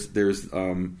there's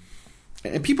and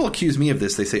people accuse me of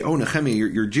this. They say, oh, Nehemiah,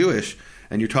 you're Jewish.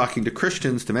 And you're talking to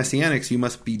Christians, to Messianics, you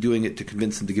must be doing it to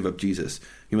convince them to give up Jesus.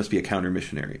 You must be a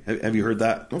counter-missionary. Have you heard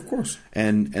that? Of course.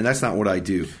 And that's not what I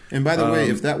do. And by the way,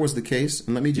 if that was the case,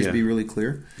 and let me just be really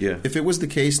clear. Yeah. If it was the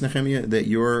case, Nehemiah, that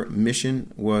your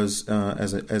mission was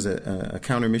as a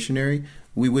counter-missionary,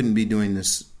 we wouldn't be doing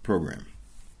this program.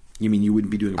 You mean you wouldn't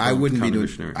be doing a program with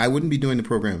counter-missionary? I wouldn't be doing the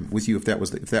program with you if that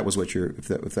was what your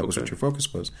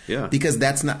focus was. Yeah. Because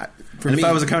that's not for me. If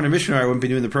I was a counter-missionary, I wouldn't be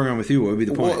doing the program with you. What would be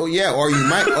the point? Well, yeah, or you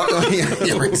might.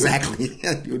 Yeah, exactly.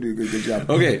 You'll do a good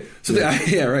job. Okay. So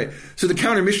right. So the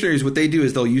counter-missionaries, what they do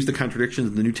is they'll use the contradictions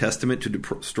in the New Testament to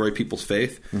destroy people's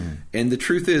faith. Mm-hmm. And the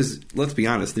truth is, let's be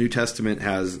honest, the New Testament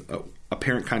has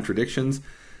apparent contradictions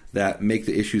that make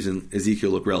the issues in Ezekiel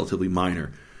look relatively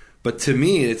minor. But to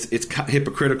me, it's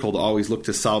hypocritical to always look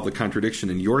to solve the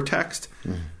contradiction in your text.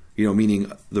 Mm-hmm.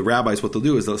 Meaning the rabbis, what they'll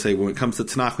do is they'll say, when it comes to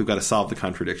Tanakh, we've got to solve the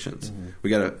contradictions. Mm-hmm.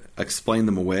 We got to explain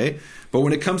them away. But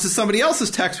when it comes to somebody else's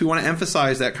text, we want to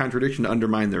emphasize that contradiction to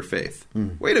undermine their faith.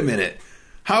 Mm-hmm. Wait a minute.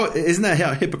 Isn't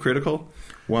that hypocritical?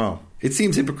 Wow. It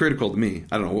seems hypocritical to me.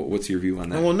 I don't know. What's your view on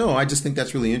that? Well, no, I just think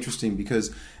that's really interesting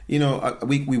because,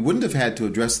 we wouldn't have had to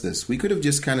address this. We could have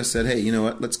just kind of said, hey, you know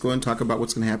what, let's go and talk about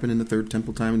what's going to happen in the third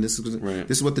temple time. And this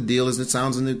is what the deal is. It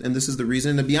sounds, and this is the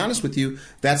reason. And to be honest with you,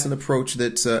 that's an approach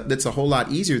that's a whole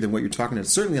lot easier than what you're talking about.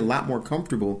 It's certainly a lot more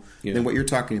comfortable than what you're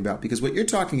talking about. Because what you're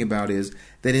talking about is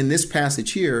that in this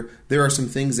passage here, there are some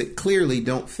things that clearly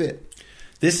don't fit.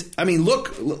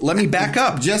 Look, let me back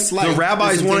up. Just like the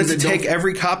rabbis wanted to take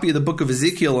every copy of the book of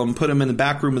Ezekiel and put them in the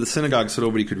back room of the synagogue so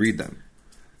nobody could read them.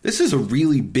 This is a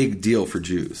really big deal for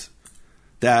Jews.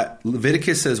 That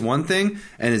Leviticus says one thing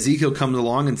and Ezekiel comes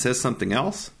along and says something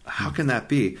else. How can that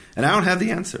be? And I don't have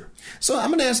the answer. So I'm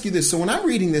going to ask you this. So when I'm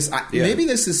reading this, maybe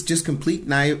this is just complete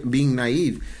being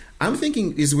naive. I'm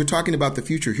thinking we're talking about the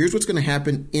future. Here's what's going to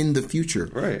happen in the future.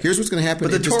 Right. Here's what's going to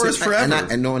happen. But the Torah is forever.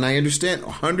 And I understand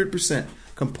 100%.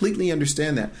 Completely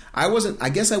understand that. I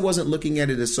guess I wasn't looking at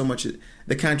it as so much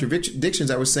the contradictions.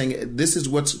 I was saying this is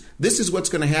what's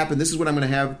going to happen. This is what I'm going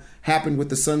to have happen with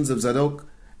the sons of Zadok.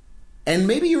 And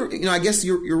maybe I guess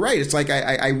you're right. It's like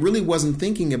I really wasn't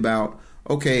thinking about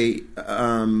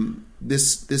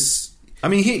this. I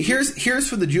mean, here's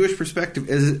from the Jewish perspective.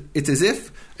 It's as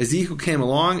if Ezekiel came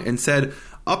along and said,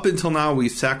 up until now,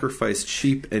 we've sacrificed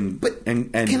sheep and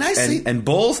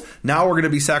bulls. Now we're going to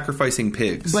be sacrificing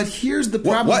pigs. But here's the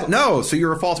problem. What? No. So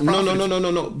you're a false prophet.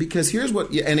 No. Because here's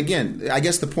what. And again, I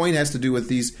guess the point has to do with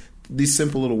these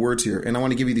simple little words here. And I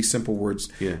want to give you these simple words.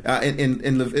 Yeah.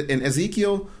 In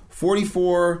Ezekiel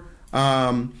 44,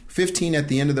 15 at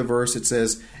the end of the verse, it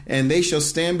says, "And they shall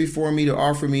stand before me to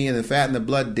offer me in the fat and the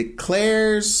blood,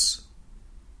 declares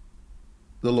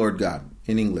the Lord God."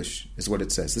 In English is what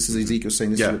it says. This is Ezekiel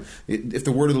saying this. If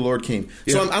the word of the Lord came.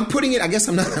 So I'm putting it, I guess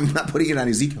I'm not putting it on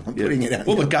Ezekiel. I'm putting it on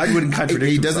but God wouldn't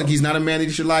contradict himself. He's not a man that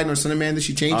he should lie, nor son of man that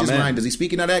he change his mind. Does he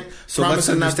speak in that act? So let's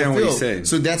understand what he's saying.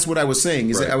 So that's what I was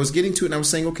saying. That I was getting to it and I was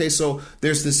saying, okay, so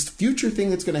there's this future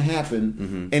thing that's going to happen.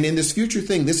 Mm-hmm. And in this future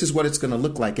thing, this is what it's going to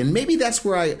look like. And maybe that's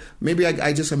where I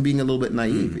just am being a little bit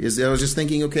naive. I was just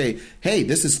thinking, okay, hey,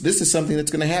 this is something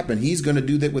that's going to happen. He's going to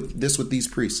do that with these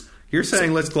priests. You're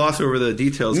saying let's gloss over the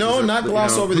details. No, not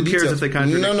gloss over the details. Who cares if they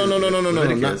contradict?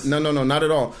 No, not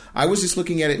at all. I was just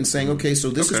looking at it and saying, okay, so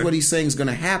this is what he's saying is going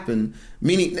to happen.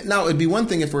 Meaning, now it'd be one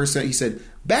thing if he said,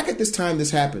 back at this time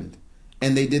this happened,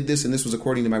 and they did this, and this was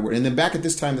according to my word, and then back at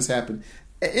this time this happened.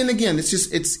 And again,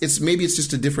 maybe it's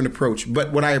just a different approach.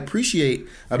 But what I appreciate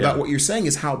about what you're saying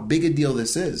is how big a deal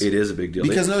this is. It is a big deal.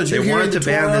 Because they wanted to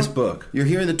ban this book. You're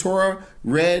hearing the Torah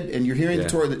read, and you're hearing the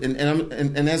Torah,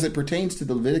 and as it pertains to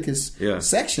the Leviticus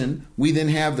section, we then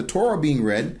have the Torah being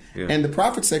read and the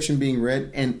prophet section being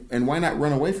read, and why not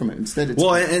run away from it? Instead, it's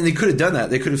and they could have done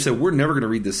that. They could have said, we're never going to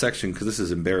read this section because this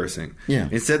is embarrassing. Yeah.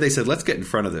 Instead, they said, let's get in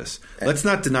front of this. Let's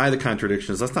not deny the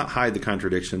contradictions. Let's not hide the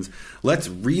contradictions. Let's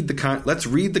read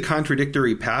the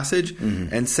contradictory passage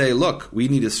and say, look, we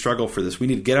need to struggle for this. We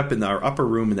need to get up in our upper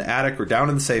room in the attic or down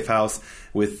in the safe house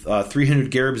with 300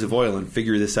 garibs of oil and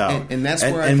figure this out. And that's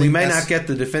where we may not get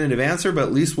the definitive answer, but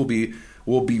at least we'll be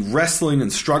wrestling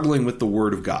and struggling with the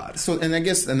Word of God. So, and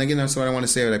again, that's what I want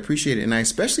to say. I appreciate it, and I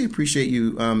especially appreciate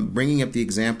you bringing up the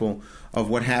example of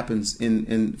what happens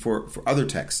in for other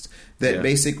texts. That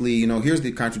basically, here's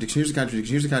the contradiction, here's the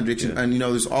contradiction, here's the contradiction, and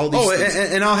there's all these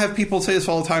things. And I'll have people say this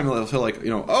all the time. They'll say like,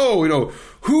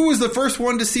 who was the first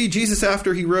one to see Jesus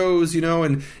after he rose?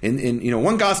 And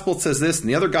one gospel says this, and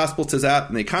the other gospel says that,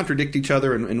 and they contradict each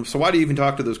other. And so why do you even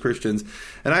talk to those Christians?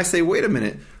 And I say, wait a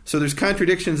minute. So there's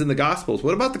contradictions in the Gospels.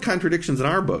 What about the contradictions in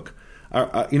our book?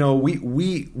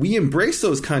 We embrace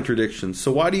those contradictions.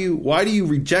 So why do you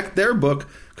reject their book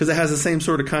because it has the same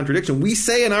sort of contradiction? We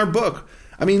say in our book.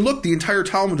 I mean, look, the entire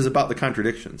Talmud is about the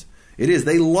contradictions. It is.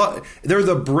 They're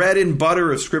the bread and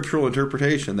butter of scriptural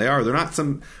interpretation. They are. They're not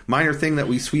some minor thing that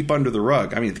we sweep under the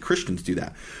rug. I mean, the Christians do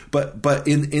that. But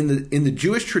in the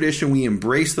Jewish tradition, we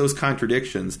embrace those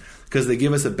contradictions because they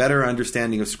give us a better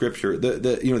understanding of Scripture.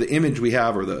 The image we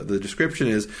have, or the description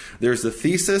is, there's the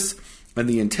thesis and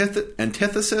the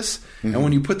antithesis, and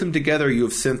when you put them together, you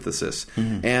have synthesis.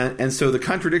 And so the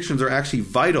contradictions are actually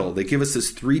vital. They give us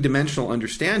this three-dimensional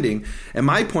understanding. And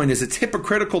my point is, it's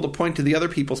hypocritical to point to the other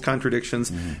people's contradictions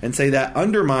and say that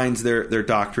undermines their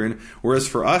doctrine, whereas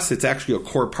for us, it's actually a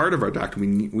core part of our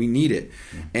doctrine. We need it.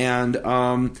 And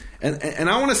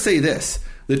I want to say this.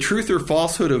 The truth or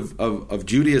falsehood of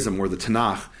Judaism, or the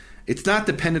Tanakh, it's not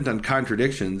dependent on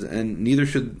contradictions, and neither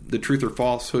should the truth or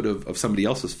falsehood of somebody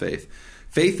else's faith.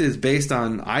 Faith is based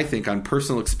on, I think, on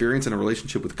personal experience and a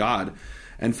relationship with God.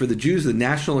 And for the Jews, the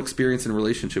national experience and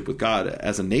relationship with God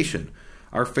as a nation.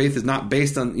 Our faith is not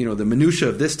based on the minutia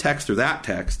of this text or that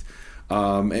text.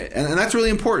 And that's really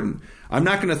important. I'm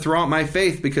not going to throw out my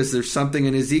faith because there's something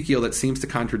in Ezekiel that seems to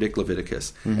contradict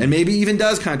Leviticus. And maybe even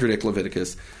does contradict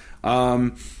Leviticus.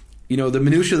 The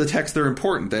minutiae of the text, they're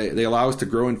important. They allow us to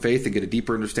grow in faith and get a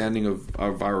deeper understanding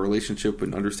of our relationship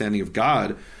and understanding of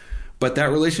God. But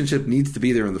that relationship needs to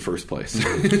be there in the first place.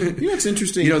 It's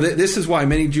interesting. This is why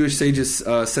many Jewish sages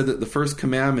said that the first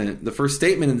commandment, the first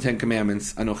statement in the Ten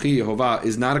Commandments, Anochi Yehovah,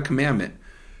 is not a commandment.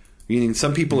 Meaning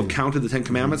some people have counted the Ten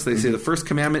Commandments. They say the first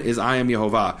commandment is I am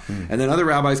Yehovah. And then other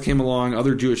rabbis came along,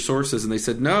 other Jewish sources, and they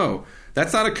said, no,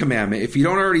 that's not a commandment. If you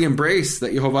don't already embrace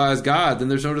that Yehovah is God, then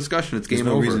there's no discussion. It's game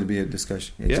over. There's no reason to be a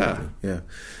discussion. Exactly. Yeah.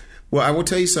 Well, I will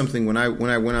tell you something. When I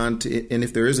went on to, and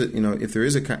if there is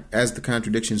as the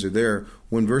contradictions are there,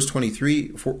 when verse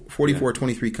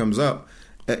 44:23 comes up,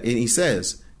 and he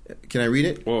says, can I read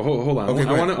it? Well, hold on. Okay,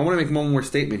 I want to make one more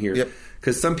statement here. Yep.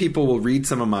 Because some people will read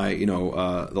some of my,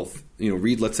 they'll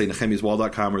read, let's say,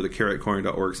 nehemiaswall.com or the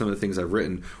carrotcoin.org, some of the things I've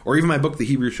written, or even my book, The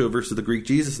Hebrew Show versus the Greek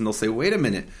Jesus, and they'll say, wait a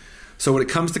minute. So when it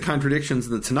comes to contradictions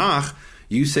in the Tanakh,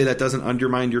 you say that doesn't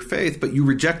undermine your faith, but you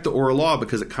reject the oral law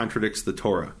because it contradicts the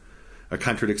Torah. It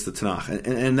contradicts the Tanakh.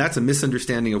 And that's a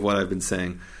misunderstanding of what I've been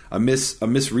saying, a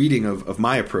misreading of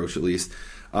my approach, at least.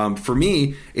 For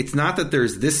me, it's not that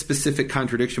there's this specific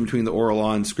contradiction between the oral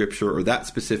law and Scripture or that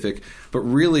specific, but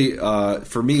really,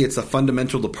 for me, it's a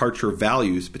fundamental departure of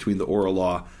values between the oral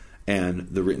law and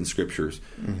the written Scriptures.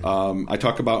 I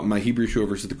talk about in my Hebrew Show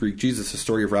versus the Greek Jesus, the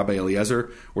story of Rabbi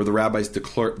Eliezer, where the rabbis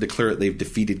declare that they've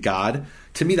defeated God.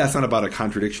 To me, that's not about a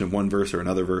contradiction of one verse or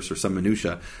another verse or some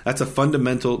minutia. That's a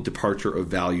fundamental departure of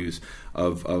values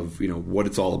of what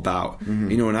it's all about.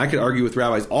 And I could argue with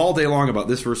rabbis all day long about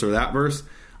this verse or that verse.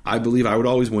 I believe I would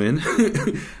always win.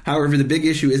 However, the big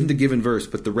issue isn't a given verse,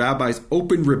 but the rabbis'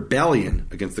 open rebellion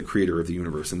against the Creator of the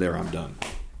universe. And there, I'm done.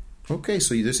 Okay,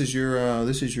 so this is your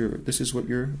thing. This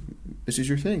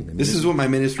is what my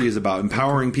ministry is about: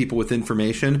 empowering people with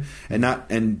information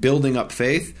and building up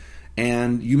faith.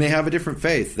 And you may have a different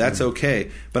faith. That's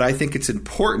okay. But I think it's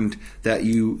important that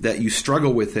you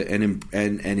struggle with it and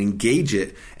engage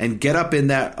it and get up in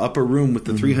that upper room with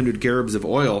the 300 garibs of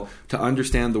oil to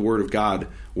understand the Word of God,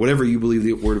 whatever you believe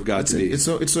the Word of God to be. It's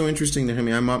so interesting to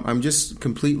me. I'm just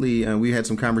completely. We had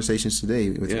some conversations today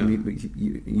with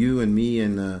you and me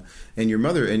and your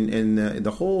mother and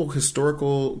the whole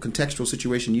historical contextual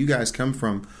situation you guys come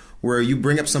from. where you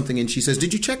bring up something and she says,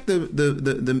 "Did you check the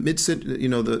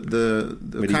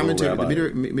commentary,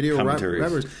 the medieval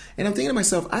rabbis?" And I'm thinking to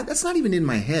myself, that's not even in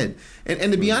my head.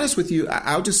 And to be honest with you,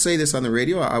 I'll just say this on the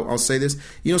radio. I'll say this.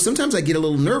 Sometimes I get a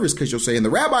little nervous because you'll say, "And the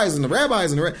rabbis and the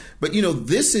rabbis and the," but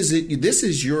this is it. This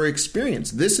is your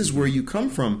experience. This is where you come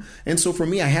from. And so for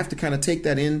me, I have to kind of take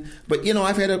that in. But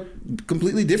I've had a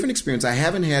completely different experience. I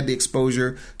haven't had the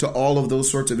exposure to all of those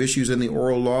sorts of issues in the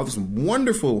oral law. There's some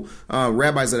wonderful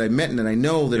rabbis that I've met and that I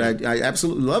know that I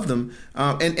absolutely love them,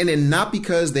 and not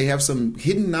because they have some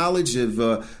hidden knowledge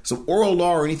of some oral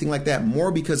law or anything like that,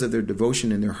 more because of their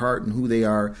devotion and their heart and who they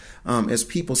are as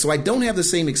people. So I don't have the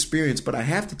same experience, but I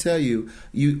have to tell you,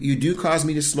 you do cause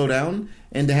me to slow down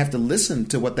and to have to listen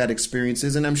to what that experience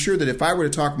is. And I'm sure that if I were to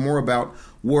talk more about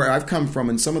where I've come from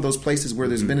and some of those places where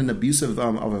there's been an abuse of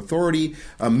authority,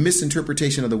 a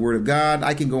misinterpretation of the Word of God,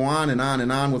 I can go on and on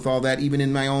and on with all that, even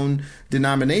in my own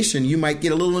denomination. You might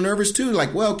get a little nervous too,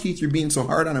 like, well, Keith, you're being so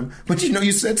hard on him. But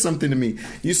you said something to me.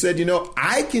 You said,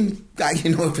 I can,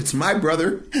 if it's my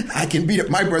brother, I can beat up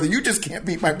my brother. You just can't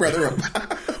beat my brother up.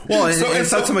 Well, and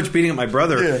it's not so much beating up my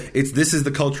brother. Yeah. This is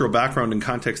the cultural background and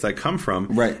context I come from.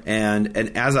 Right. And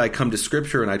as I come to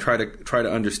Scripture and I try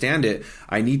to understand it,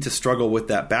 I need to struggle with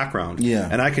that background. Yeah.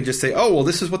 And I can just say, oh, well,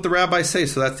 this is what the rabbis say,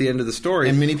 so that's the end of the story.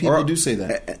 And many people do say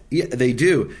that. Yeah, they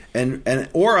do.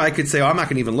 Or I could say, oh, I'm not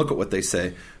going to even look at what they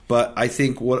say. But I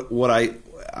think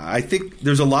I think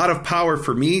there's a lot of power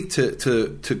for me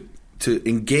to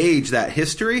engage that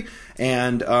history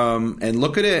and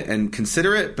look at it and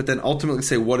consider it, but then ultimately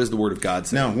say, what does the Word of God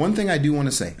say? Now, one thing I do want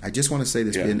to say, I just want to say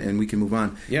this, and we can move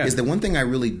on, is the one thing I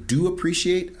really do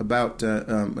appreciate about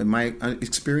my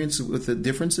experience with the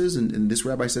differences, and this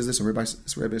rabbi says this, and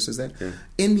this rabbi says that. Yeah.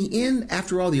 In the end,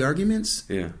 after all the arguments,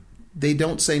 they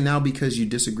don't say, now because you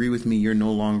disagree with me, you're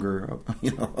no longer,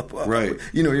 right.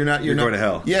 You're not going to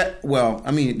hell. Yeah. Well,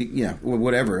 I mean,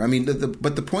 whatever. I mean,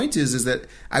 but the point is that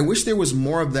I wish there was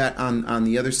more of that on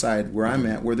the other side where I'm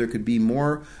at, where there could be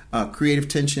more creative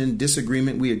tension,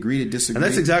 disagreement. We agree to disagree. And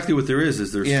that's exactly what there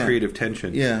is there's creative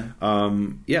tension. Yeah.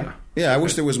 Yeah, I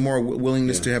wish there was more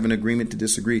willingness to have an agreement to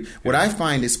disagree. What I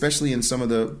find, especially in some of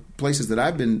the places that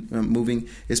I've been moving,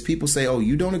 is people say, "Oh,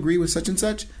 you don't agree with such and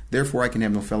such, therefore I can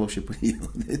have no fellowship with you."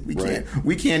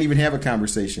 We can't even have a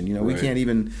conversation. We can't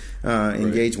even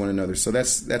engage one another. So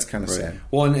that's kind of sad.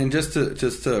 Well, and just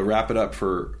to wrap it up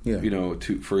for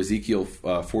for Ezekiel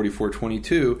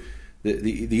 44:22.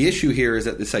 The issue here is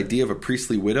that this idea of a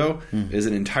priestly widow is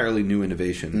an entirely new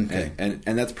innovation,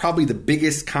 and that's probably the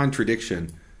biggest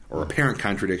contradiction or apparent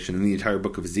contradiction in the entire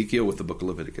book of Ezekiel with the book of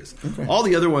Leviticus. Okay. All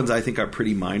the other ones I think are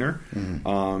pretty minor.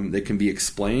 They can be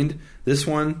explained. This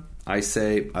one, I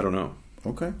say, I don't know.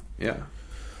 Okay. Yeah.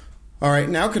 All right,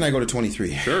 now can I go to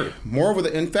 23? Sure. Moreover,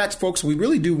 in fact, folks, we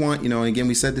really do want, and again,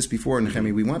 we said this before,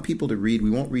 Nehemiah, we want people to read. We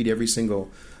won't read every single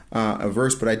a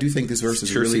verse, but I do think this verse is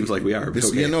sure really... seems like we are.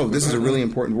 This is a really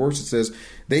important verse. It says,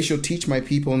 they shall teach my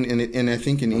people, and I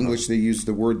think in English they use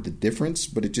the word the difference,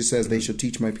 but it just says, they shall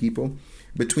teach my people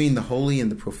between the holy and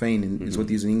the profane, is what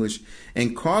they use in English,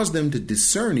 and cause them to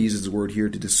discern, he uses the word here,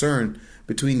 to discern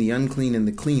between the unclean and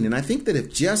the clean. And I think that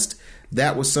if just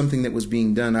that was something that was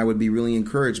being done, I would be really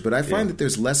encouraged. But I find that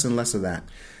there's less and less of that.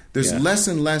 There's less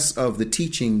and less of the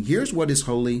teaching, here's what is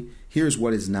holy, here's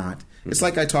what is not. It's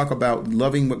like I talk about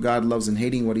loving what God loves and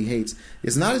hating what he hates.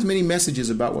 It's not as many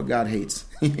messages about what God hates.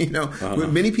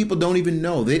 Many people don't even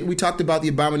know. We talked about the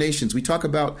abominations. We talk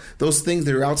about those things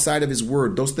that are outside of his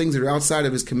word, those things that are outside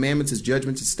of his commandments, his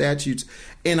judgments, his statutes.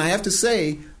 And I have to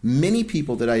say, many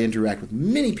people that I interact with,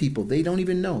 many people, they don't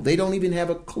even know. They don't even have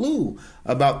a clue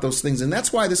about those things. And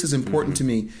that's why this is important to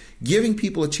me, giving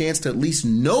people a chance to at least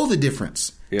know the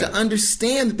difference. To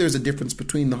understand that there's a difference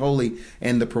between the holy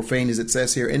and the profane, as it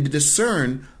says here, and to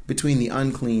discern between the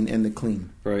unclean and the clean.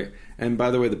 Right. And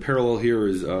by the way, the parallel here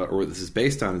is, or what this is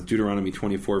based on, is Deuteronomy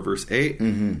 24, verse 8.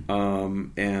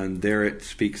 And there it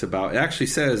speaks about, it actually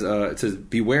says,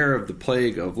 beware of the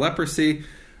plague of leprosy,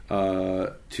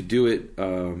 to do it,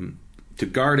 to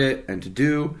guard it, and to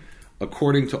do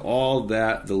according to all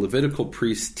that the Levitical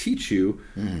priests teach you,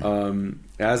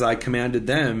 as I commanded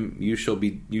them, you shall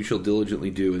diligently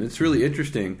do. And it's really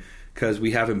interesting because we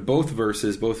have in both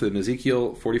verses, both in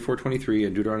Ezekiel 44:23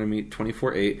 and Deuteronomy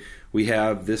 24:8, we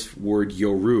have this word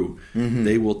yoru.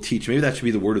 They will teach. Maybe that should be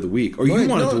the word of the week. Or you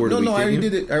wanted the word of the week. No, I already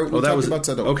did it. That was about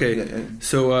Tzadok. Okay. Yeah.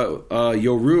 So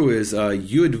yoru is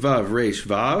yud vav resh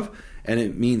vav, and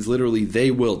it means literally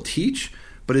they will teach.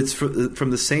 but it's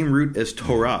from the same root as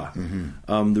Torah.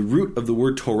 The root of the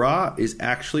word Torah is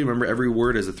actually, remember, every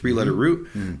word has a 3-letter root.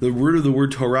 The root of the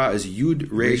word Torah is Yud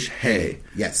Resh He.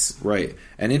 Yes. Right.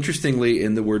 And interestingly,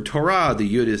 in the word Torah,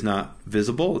 the Yud is not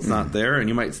visible. It's not there. And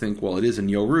you might think, well, it is in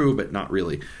Yoru, but not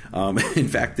really. In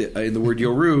fact, in the word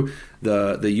Yoru,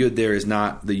 the Yud there is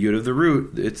not the Yud of the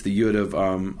root. It's the Yud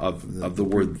of the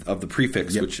word, of the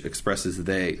prefix, which expresses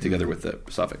they together with the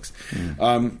suffix.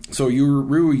 So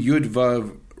Yoru Yud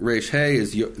Vav Resh He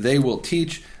is they will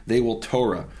teach, they will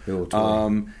Torah.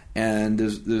 And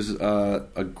there's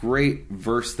a great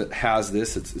verse that has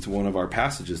this. It's one of our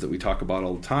passages that we talk about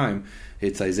all the time.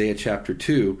 It's Isaiah chapter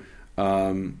 2.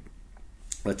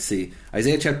 Let's see.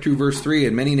 Isaiah chapter 2, verse 3.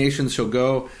 And many nations shall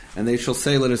go, and they shall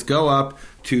say, let us go up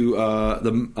to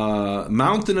the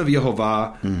mountain of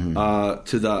Yehovah,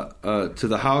 to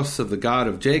the house of the God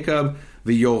of Jacob,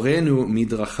 v'yorenu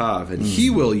midrachav. And he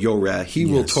will yoreh, he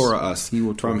will Torah us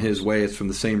from his way. It's from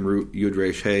the same root, Yud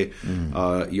Resh He,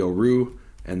 Yoru.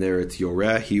 And there it's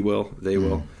Yoreh, he will, they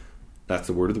will. That's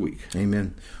the word of the week.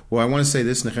 Amen. Well, I want to say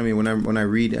this, Nehemiah, when I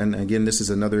read, and again, this is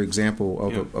another example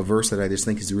of a verse that I just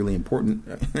think is really important.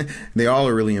 They all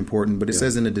are really important, but it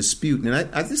says in a dispute, and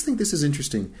I just think this is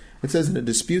interesting. It says in a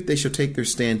dispute they shall take their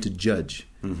stand to judge.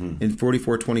 In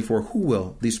 44:24, who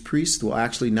will? These priests will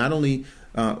actually not only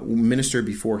minister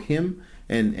before him,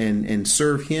 and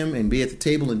serve him and be at the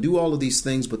table and do all of these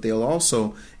things, but they'll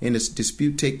also, in this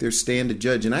dispute, take their stand to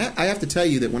judge. And I have to tell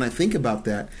you that when I think about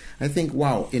that, I think,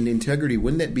 wow, in integrity,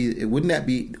 wouldn't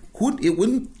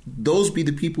those be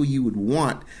the people you would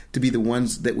want to be the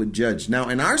ones that would judge? Now,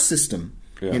 in our system,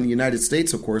 in the United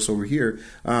States, of course, over here.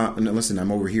 No, listen,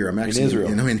 I'm over here. I'm actually in Israel.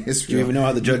 I'm in Israel. Do you even know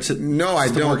how the judge? No, I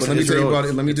don't. But let me tell you about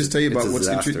it. Let me just tell you about what's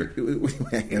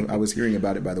interesting. I was hearing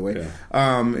about it, by the way.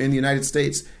 In the United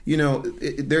States,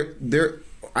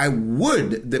 I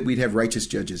would that we'd have righteous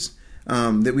judges.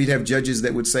 That we'd have judges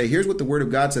that would say, here's what the Word of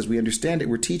God says. We understand it.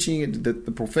 We're teaching it, the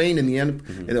profane and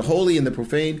the holy and the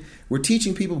profane. We're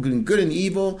teaching people good and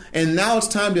evil. And now it's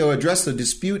time to address the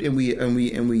dispute, and we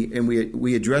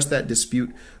address that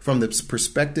dispute from the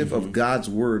perspective of God's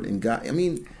Word and God. I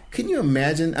mean, can you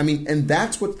imagine? I mean, and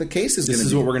that's what the case is going to be. This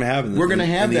is what we're going to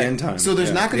have in the end time. So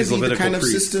there's not going to be the kind of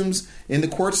systems in the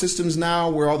court systems now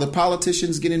where all the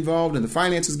politicians get involved and the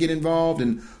finances get involved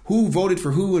and who voted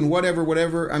for who and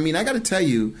whatever. I mean, I got to tell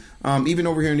you, even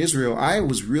over here in Israel, I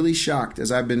was really shocked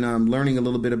as I've been learning a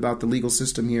little bit about the legal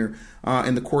system here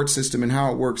and the court system and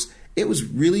how it works. It was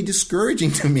really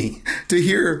discouraging to me to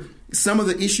hear some of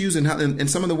the issues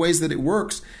and some of the ways that it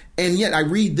works. And yet I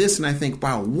read this and I think,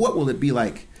 wow, what will it be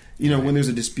like? When there's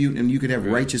a dispute and you could have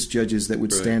righteous judges that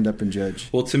would stand up and judge.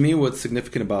 Well, to me, what's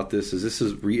significant about this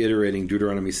is reiterating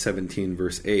Deuteronomy 17,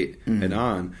 verse 8 and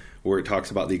on, where it talks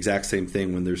about the exact same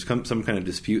thing. When there's some kind of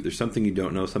dispute, there's something you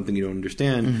don't know, something you don't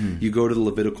understand, you go to the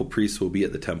Levitical priests who will be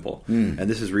at the temple. And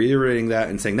this is reiterating that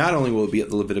and saying not only will it be at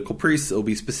the Levitical priests, it will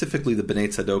be specifically the Bnei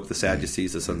Tzadok, the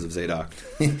Sadducees, the sons of Zadok.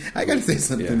 I got to say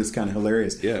something that's kind of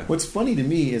hilarious. What's funny to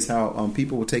me is how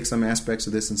people will take some aspects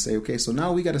of this and say, okay, so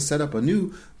now we got to set up a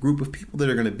new group of people that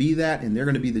are going to be that, and they're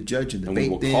going to be the judge and the we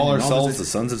will call ourselves the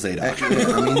sons of Zadok.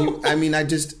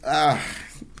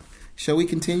 Shall we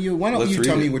continue? Why don't you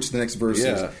tell me which the next verse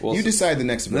is? Well, you decide the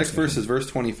next verse. The next verse is verse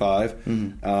 25.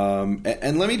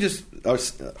 And let me just...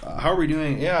 how are we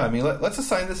doing? Yeah, I mean, let's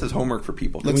assign this as homework for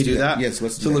people. Can we do that? Yes,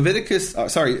 let's do that. So Leviticus...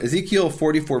 Ezekiel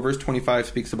 44, verse 25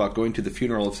 speaks about going to the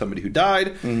funeral of somebody who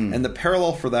died. And the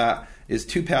parallel for that is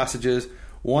two passages.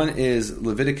 One is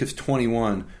Leviticus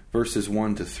 21, verses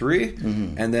 1 to 3.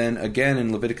 And then again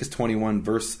in Leviticus 21,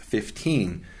 verse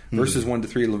 15. Verses 1 to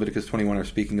 3 of Leviticus 21 are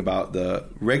speaking about the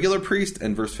regular priest,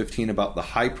 and verse 15 about the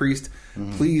high priest.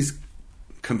 Please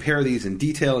compare these in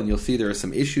detail, and you'll see there are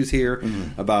some issues here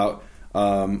about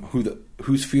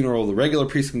whose funeral the regular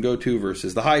priest can go to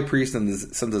versus the high priest, and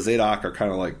the sons of Zadok are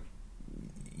kind of like,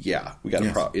 we got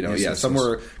a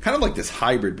somewhere kind of like this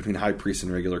hybrid between high priest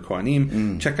and regular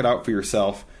Kohanim. Check it out for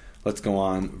yourself. Let's go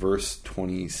on, verse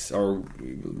 20, or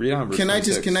read on verse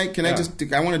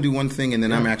 26. I want to do one thing and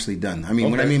then I'm actually done. I mean,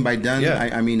 what I mean by done,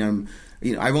 I mean,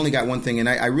 I've only got one thing, and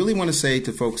I really want to say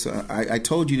to folks, I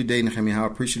told you today, Nehemiah, how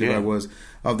appreciative I was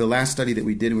of the last study that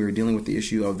we did. We were dealing with the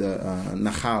issue of the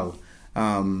Nachal,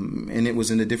 and it was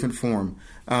in a different form.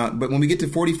 But when we get to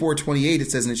 44:28,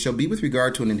 it says, and it shall be with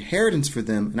regard to an inheritance for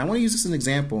them. And I want to use this as an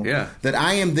example, that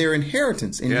I am their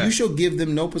inheritance, and you shall give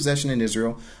them no possession in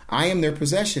Israel. I am their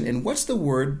possession. And what's the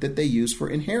word that they use for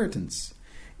inheritance?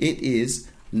 It is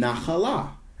Nachalah.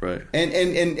 Right.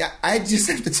 And I just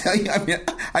have to tell you, I mean,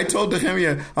 I told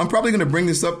Nehemiah, I'm probably going to bring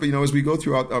this up, as we go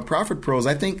through our prophet pearls.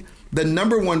 I think the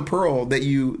number one pearl that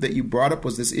you brought up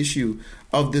was this issue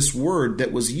of this word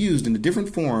that was used in a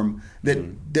different form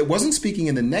that wasn't speaking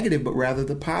in the negative, but rather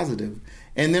the positive.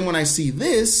 And then when I see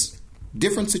this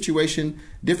different situation,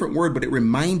 different word, but it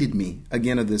reminded me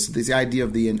again of this idea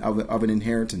of an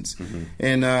inheritance.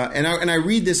 And I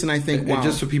read this and I think, wow. And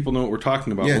just so people know what we're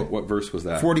talking about, what verse was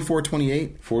that?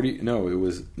 44:28. No, it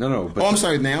was no. But I'm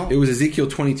sorry. Now it was Ezekiel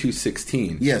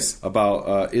 22:16. Yes,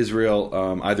 about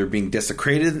Israel either being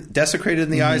desecrated in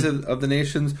the eyes of the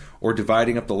nations, or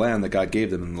dividing up the land that God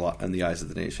gave them in the eyes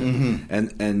of the nation.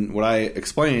 And what I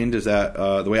explained is that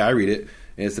the way I read it.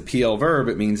 It's the PL verb.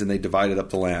 It means, and they divided up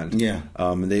the land. Yeah.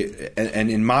 And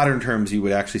in modern terms, you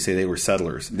would actually say they were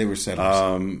settlers. They were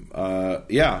settlers.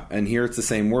 Yeah. And here it's the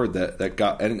same word that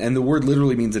got, and the word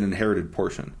literally means an inherited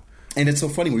portion. And it's so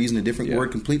funny. We're using a different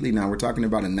word completely now. We're talking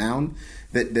about a noun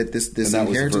that this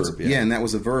inheritance. Was a verb, and that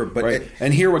was a verb. But right.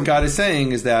 And here, what God is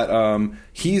saying is that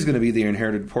He's going to be the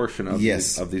inherited portion of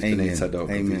these B'nai Tzadok.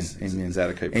 Amen.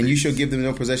 And you shall give them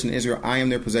no possession in Israel. I am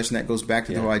their possession. That goes back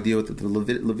to the whole idea with the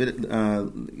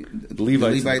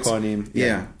Levites,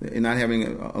 and not having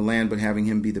a land, but having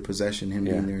him be the possession, him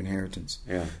being their inheritance.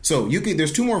 Yeah. So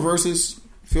there's two more verses.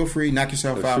 Feel free, knock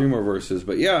yourself out. There's 3 more verses,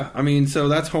 but so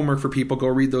that's homework for people. Go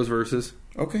read those verses.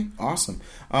 Okay, awesome.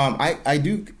 I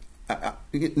do.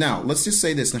 Now, let's just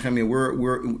say this, Nehemiah.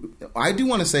 I do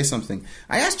want to say something.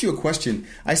 I asked you a question.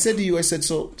 I said to you,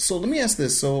 so let me ask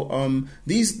this. So,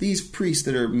 these priests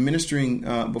that are ministering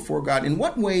before God, in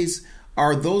what ways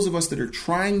are those of us that are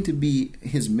trying to be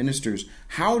His ministers?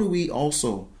 How do we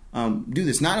also do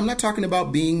this? I'm not talking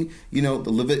about being, the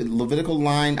Levitical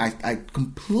line. I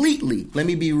completely, let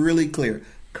me be really clear,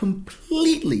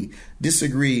 completely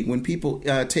disagree when people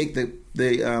take the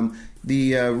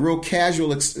real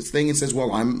casual thing and says,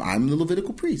 well, I'm the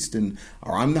Levitical priest,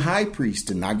 or I'm the high priest,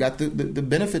 and I got the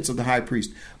benefits of the high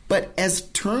priest. But as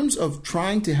terms of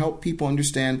trying to help people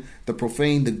understand the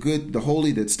profane, the good, the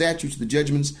holy, the statutes, the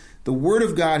judgments, the Word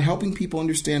of God, helping people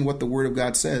understand what the Word of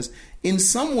God says, in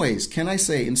some ways,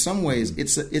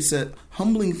 it's a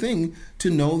humbling thing to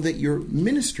know that you're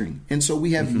ministering. And so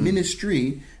we have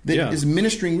ministry that is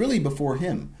ministering really before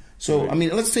Him. So,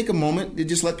 right. Let's take a moment to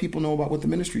just let people know about what the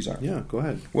ministries are. Yeah, go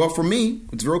ahead. Well, for me,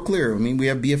 it's real clear. We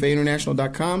have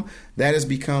BFAinternational.com. That has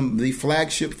become the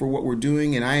flagship for what we're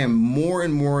doing, and I am more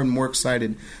and more and more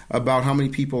excited about how many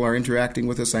people are interacting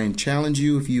with us. I challenge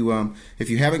you, if you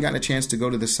haven't gotten a chance to go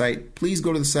to the site, please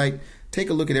go to the site. Take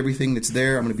a look at everything that's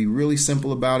there. I'm going to be really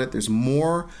simple about it. There's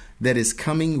more that is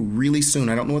coming really soon.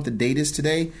 I don't know what the date is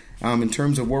today in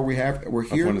terms of where we're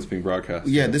here. When it's being broadcast.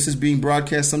 Yeah, this is being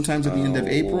broadcast sometimes at the end of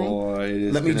April.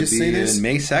 Let me just say this.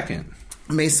 May 2nd.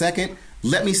 May 2nd.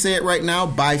 Let me say it right now,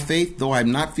 by faith, though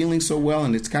I'm not feeling so well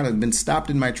and it's kind of been stopped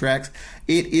in my tracks.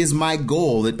 It is my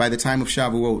goal that by the time of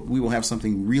Shavuot, we will have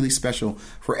something really special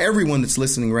for everyone that's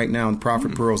listening right now in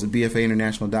Prophet Pearls at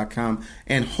BFAinternational.com.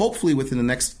 And hopefully within the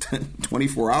next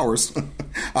 24 hours,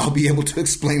 I'll be able to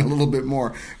explain a little bit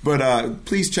more. But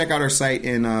please check out our site,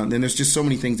 and there's just so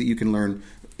many things that you can learn,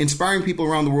 inspiring people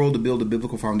around the world to build a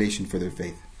biblical foundation for their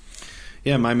faith.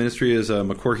 Yeah, my ministry is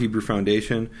Makor Hebrew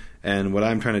Foundation, and what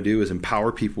I'm trying to do is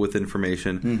empower people with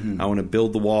information. I want to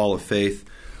build the wall of faith.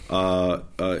 And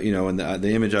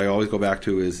the image I always go back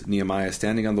to is Nehemiah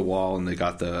standing on the wall, and they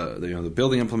got the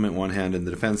building implement in one hand and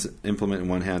the defense implement in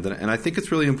one hand. And I think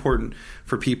it's really important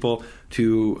for people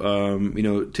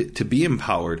to be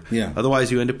empowered. Yeah.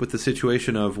 Otherwise, you end up with the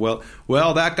situation of well,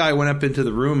 that guy went up into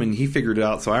the room and he figured it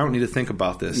out, so I don't need to think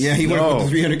about this. Yeah, he went up with the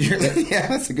 300 gear. Yeah,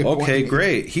 that's a good point. Okay,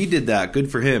 great. He did that. Good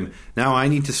for him. Now I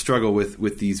need to struggle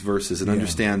with these verses and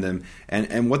understand them.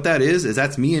 And what that is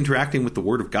that's me interacting with the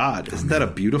Word of God. Isn't that a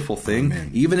beautiful thing?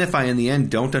 Amen. Even if I, in the end,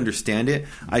 don't understand it,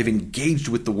 I've engaged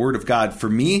with the Word of God. For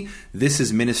me, this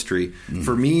is ministry.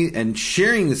 For me, and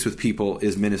sharing this with people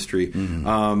is ministry.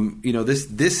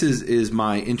 This is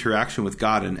my interaction with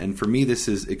God, and for me, this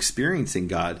is experiencing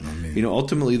God. Amen.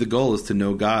 Ultimately, the goal is to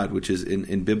know God, which is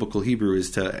in biblical Hebrew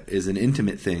is an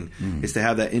intimate thing. Is to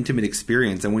have that intimate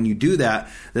experience, and when you do that,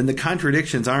 then the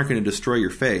contradictions aren't going to destroy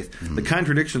your faith. The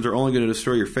contradictions are only going to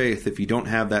destroy your faith if you don't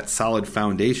have that solid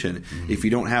foundation. If you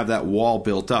don't have that wall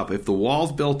built up. If the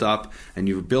wall's built up and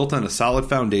you've built on a solid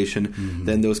foundation,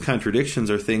 then those contradictions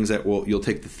are things that you'll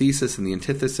take the thesis and the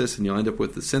antithesis, and you'll end up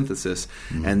with the synthesis,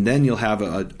 and then you'll have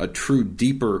a true,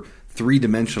 deeper,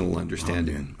 three-dimensional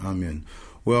understanding. Amen.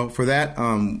 Well, for that,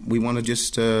 we want to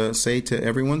just say to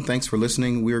everyone, thanks for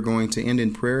listening. We are going to end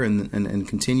in prayer and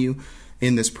continue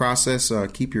in this process.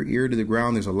 Keep your ear to the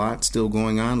ground. There's a lot still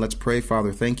going on. Let's pray.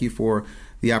 Father, thank you for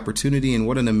the opportunity, and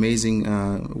what an amazing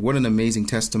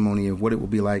testimony of what it will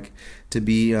be like to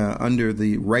be under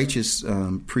the righteous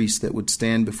priest that would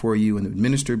stand before you and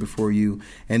administer before you,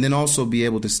 and then also be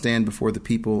able to stand before the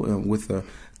people with a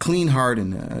clean heart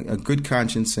and a good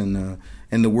conscience, and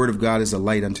the Word of God is a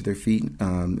light unto their feet.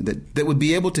 That would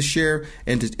be able to share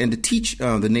and to teach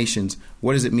the nations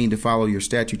what does it mean to follow your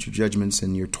statutes, your judgments,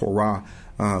 and your Torah.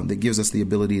 That gives us the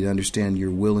ability to understand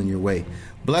your will and your way.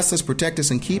 Bless us, protect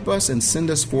us, and keep us, and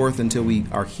send us forth until we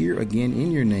are here again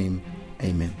in your name.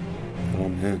 Amen.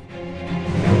 Amen.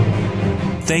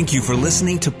 Thank you for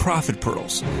listening to Prophet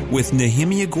Pearls with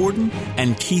Nehemiah Gordon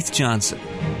and Keith Johnson.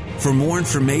 For more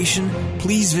information,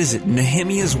 please visit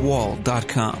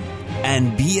nehemiahswall.com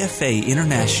and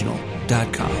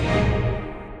bfainternational.com.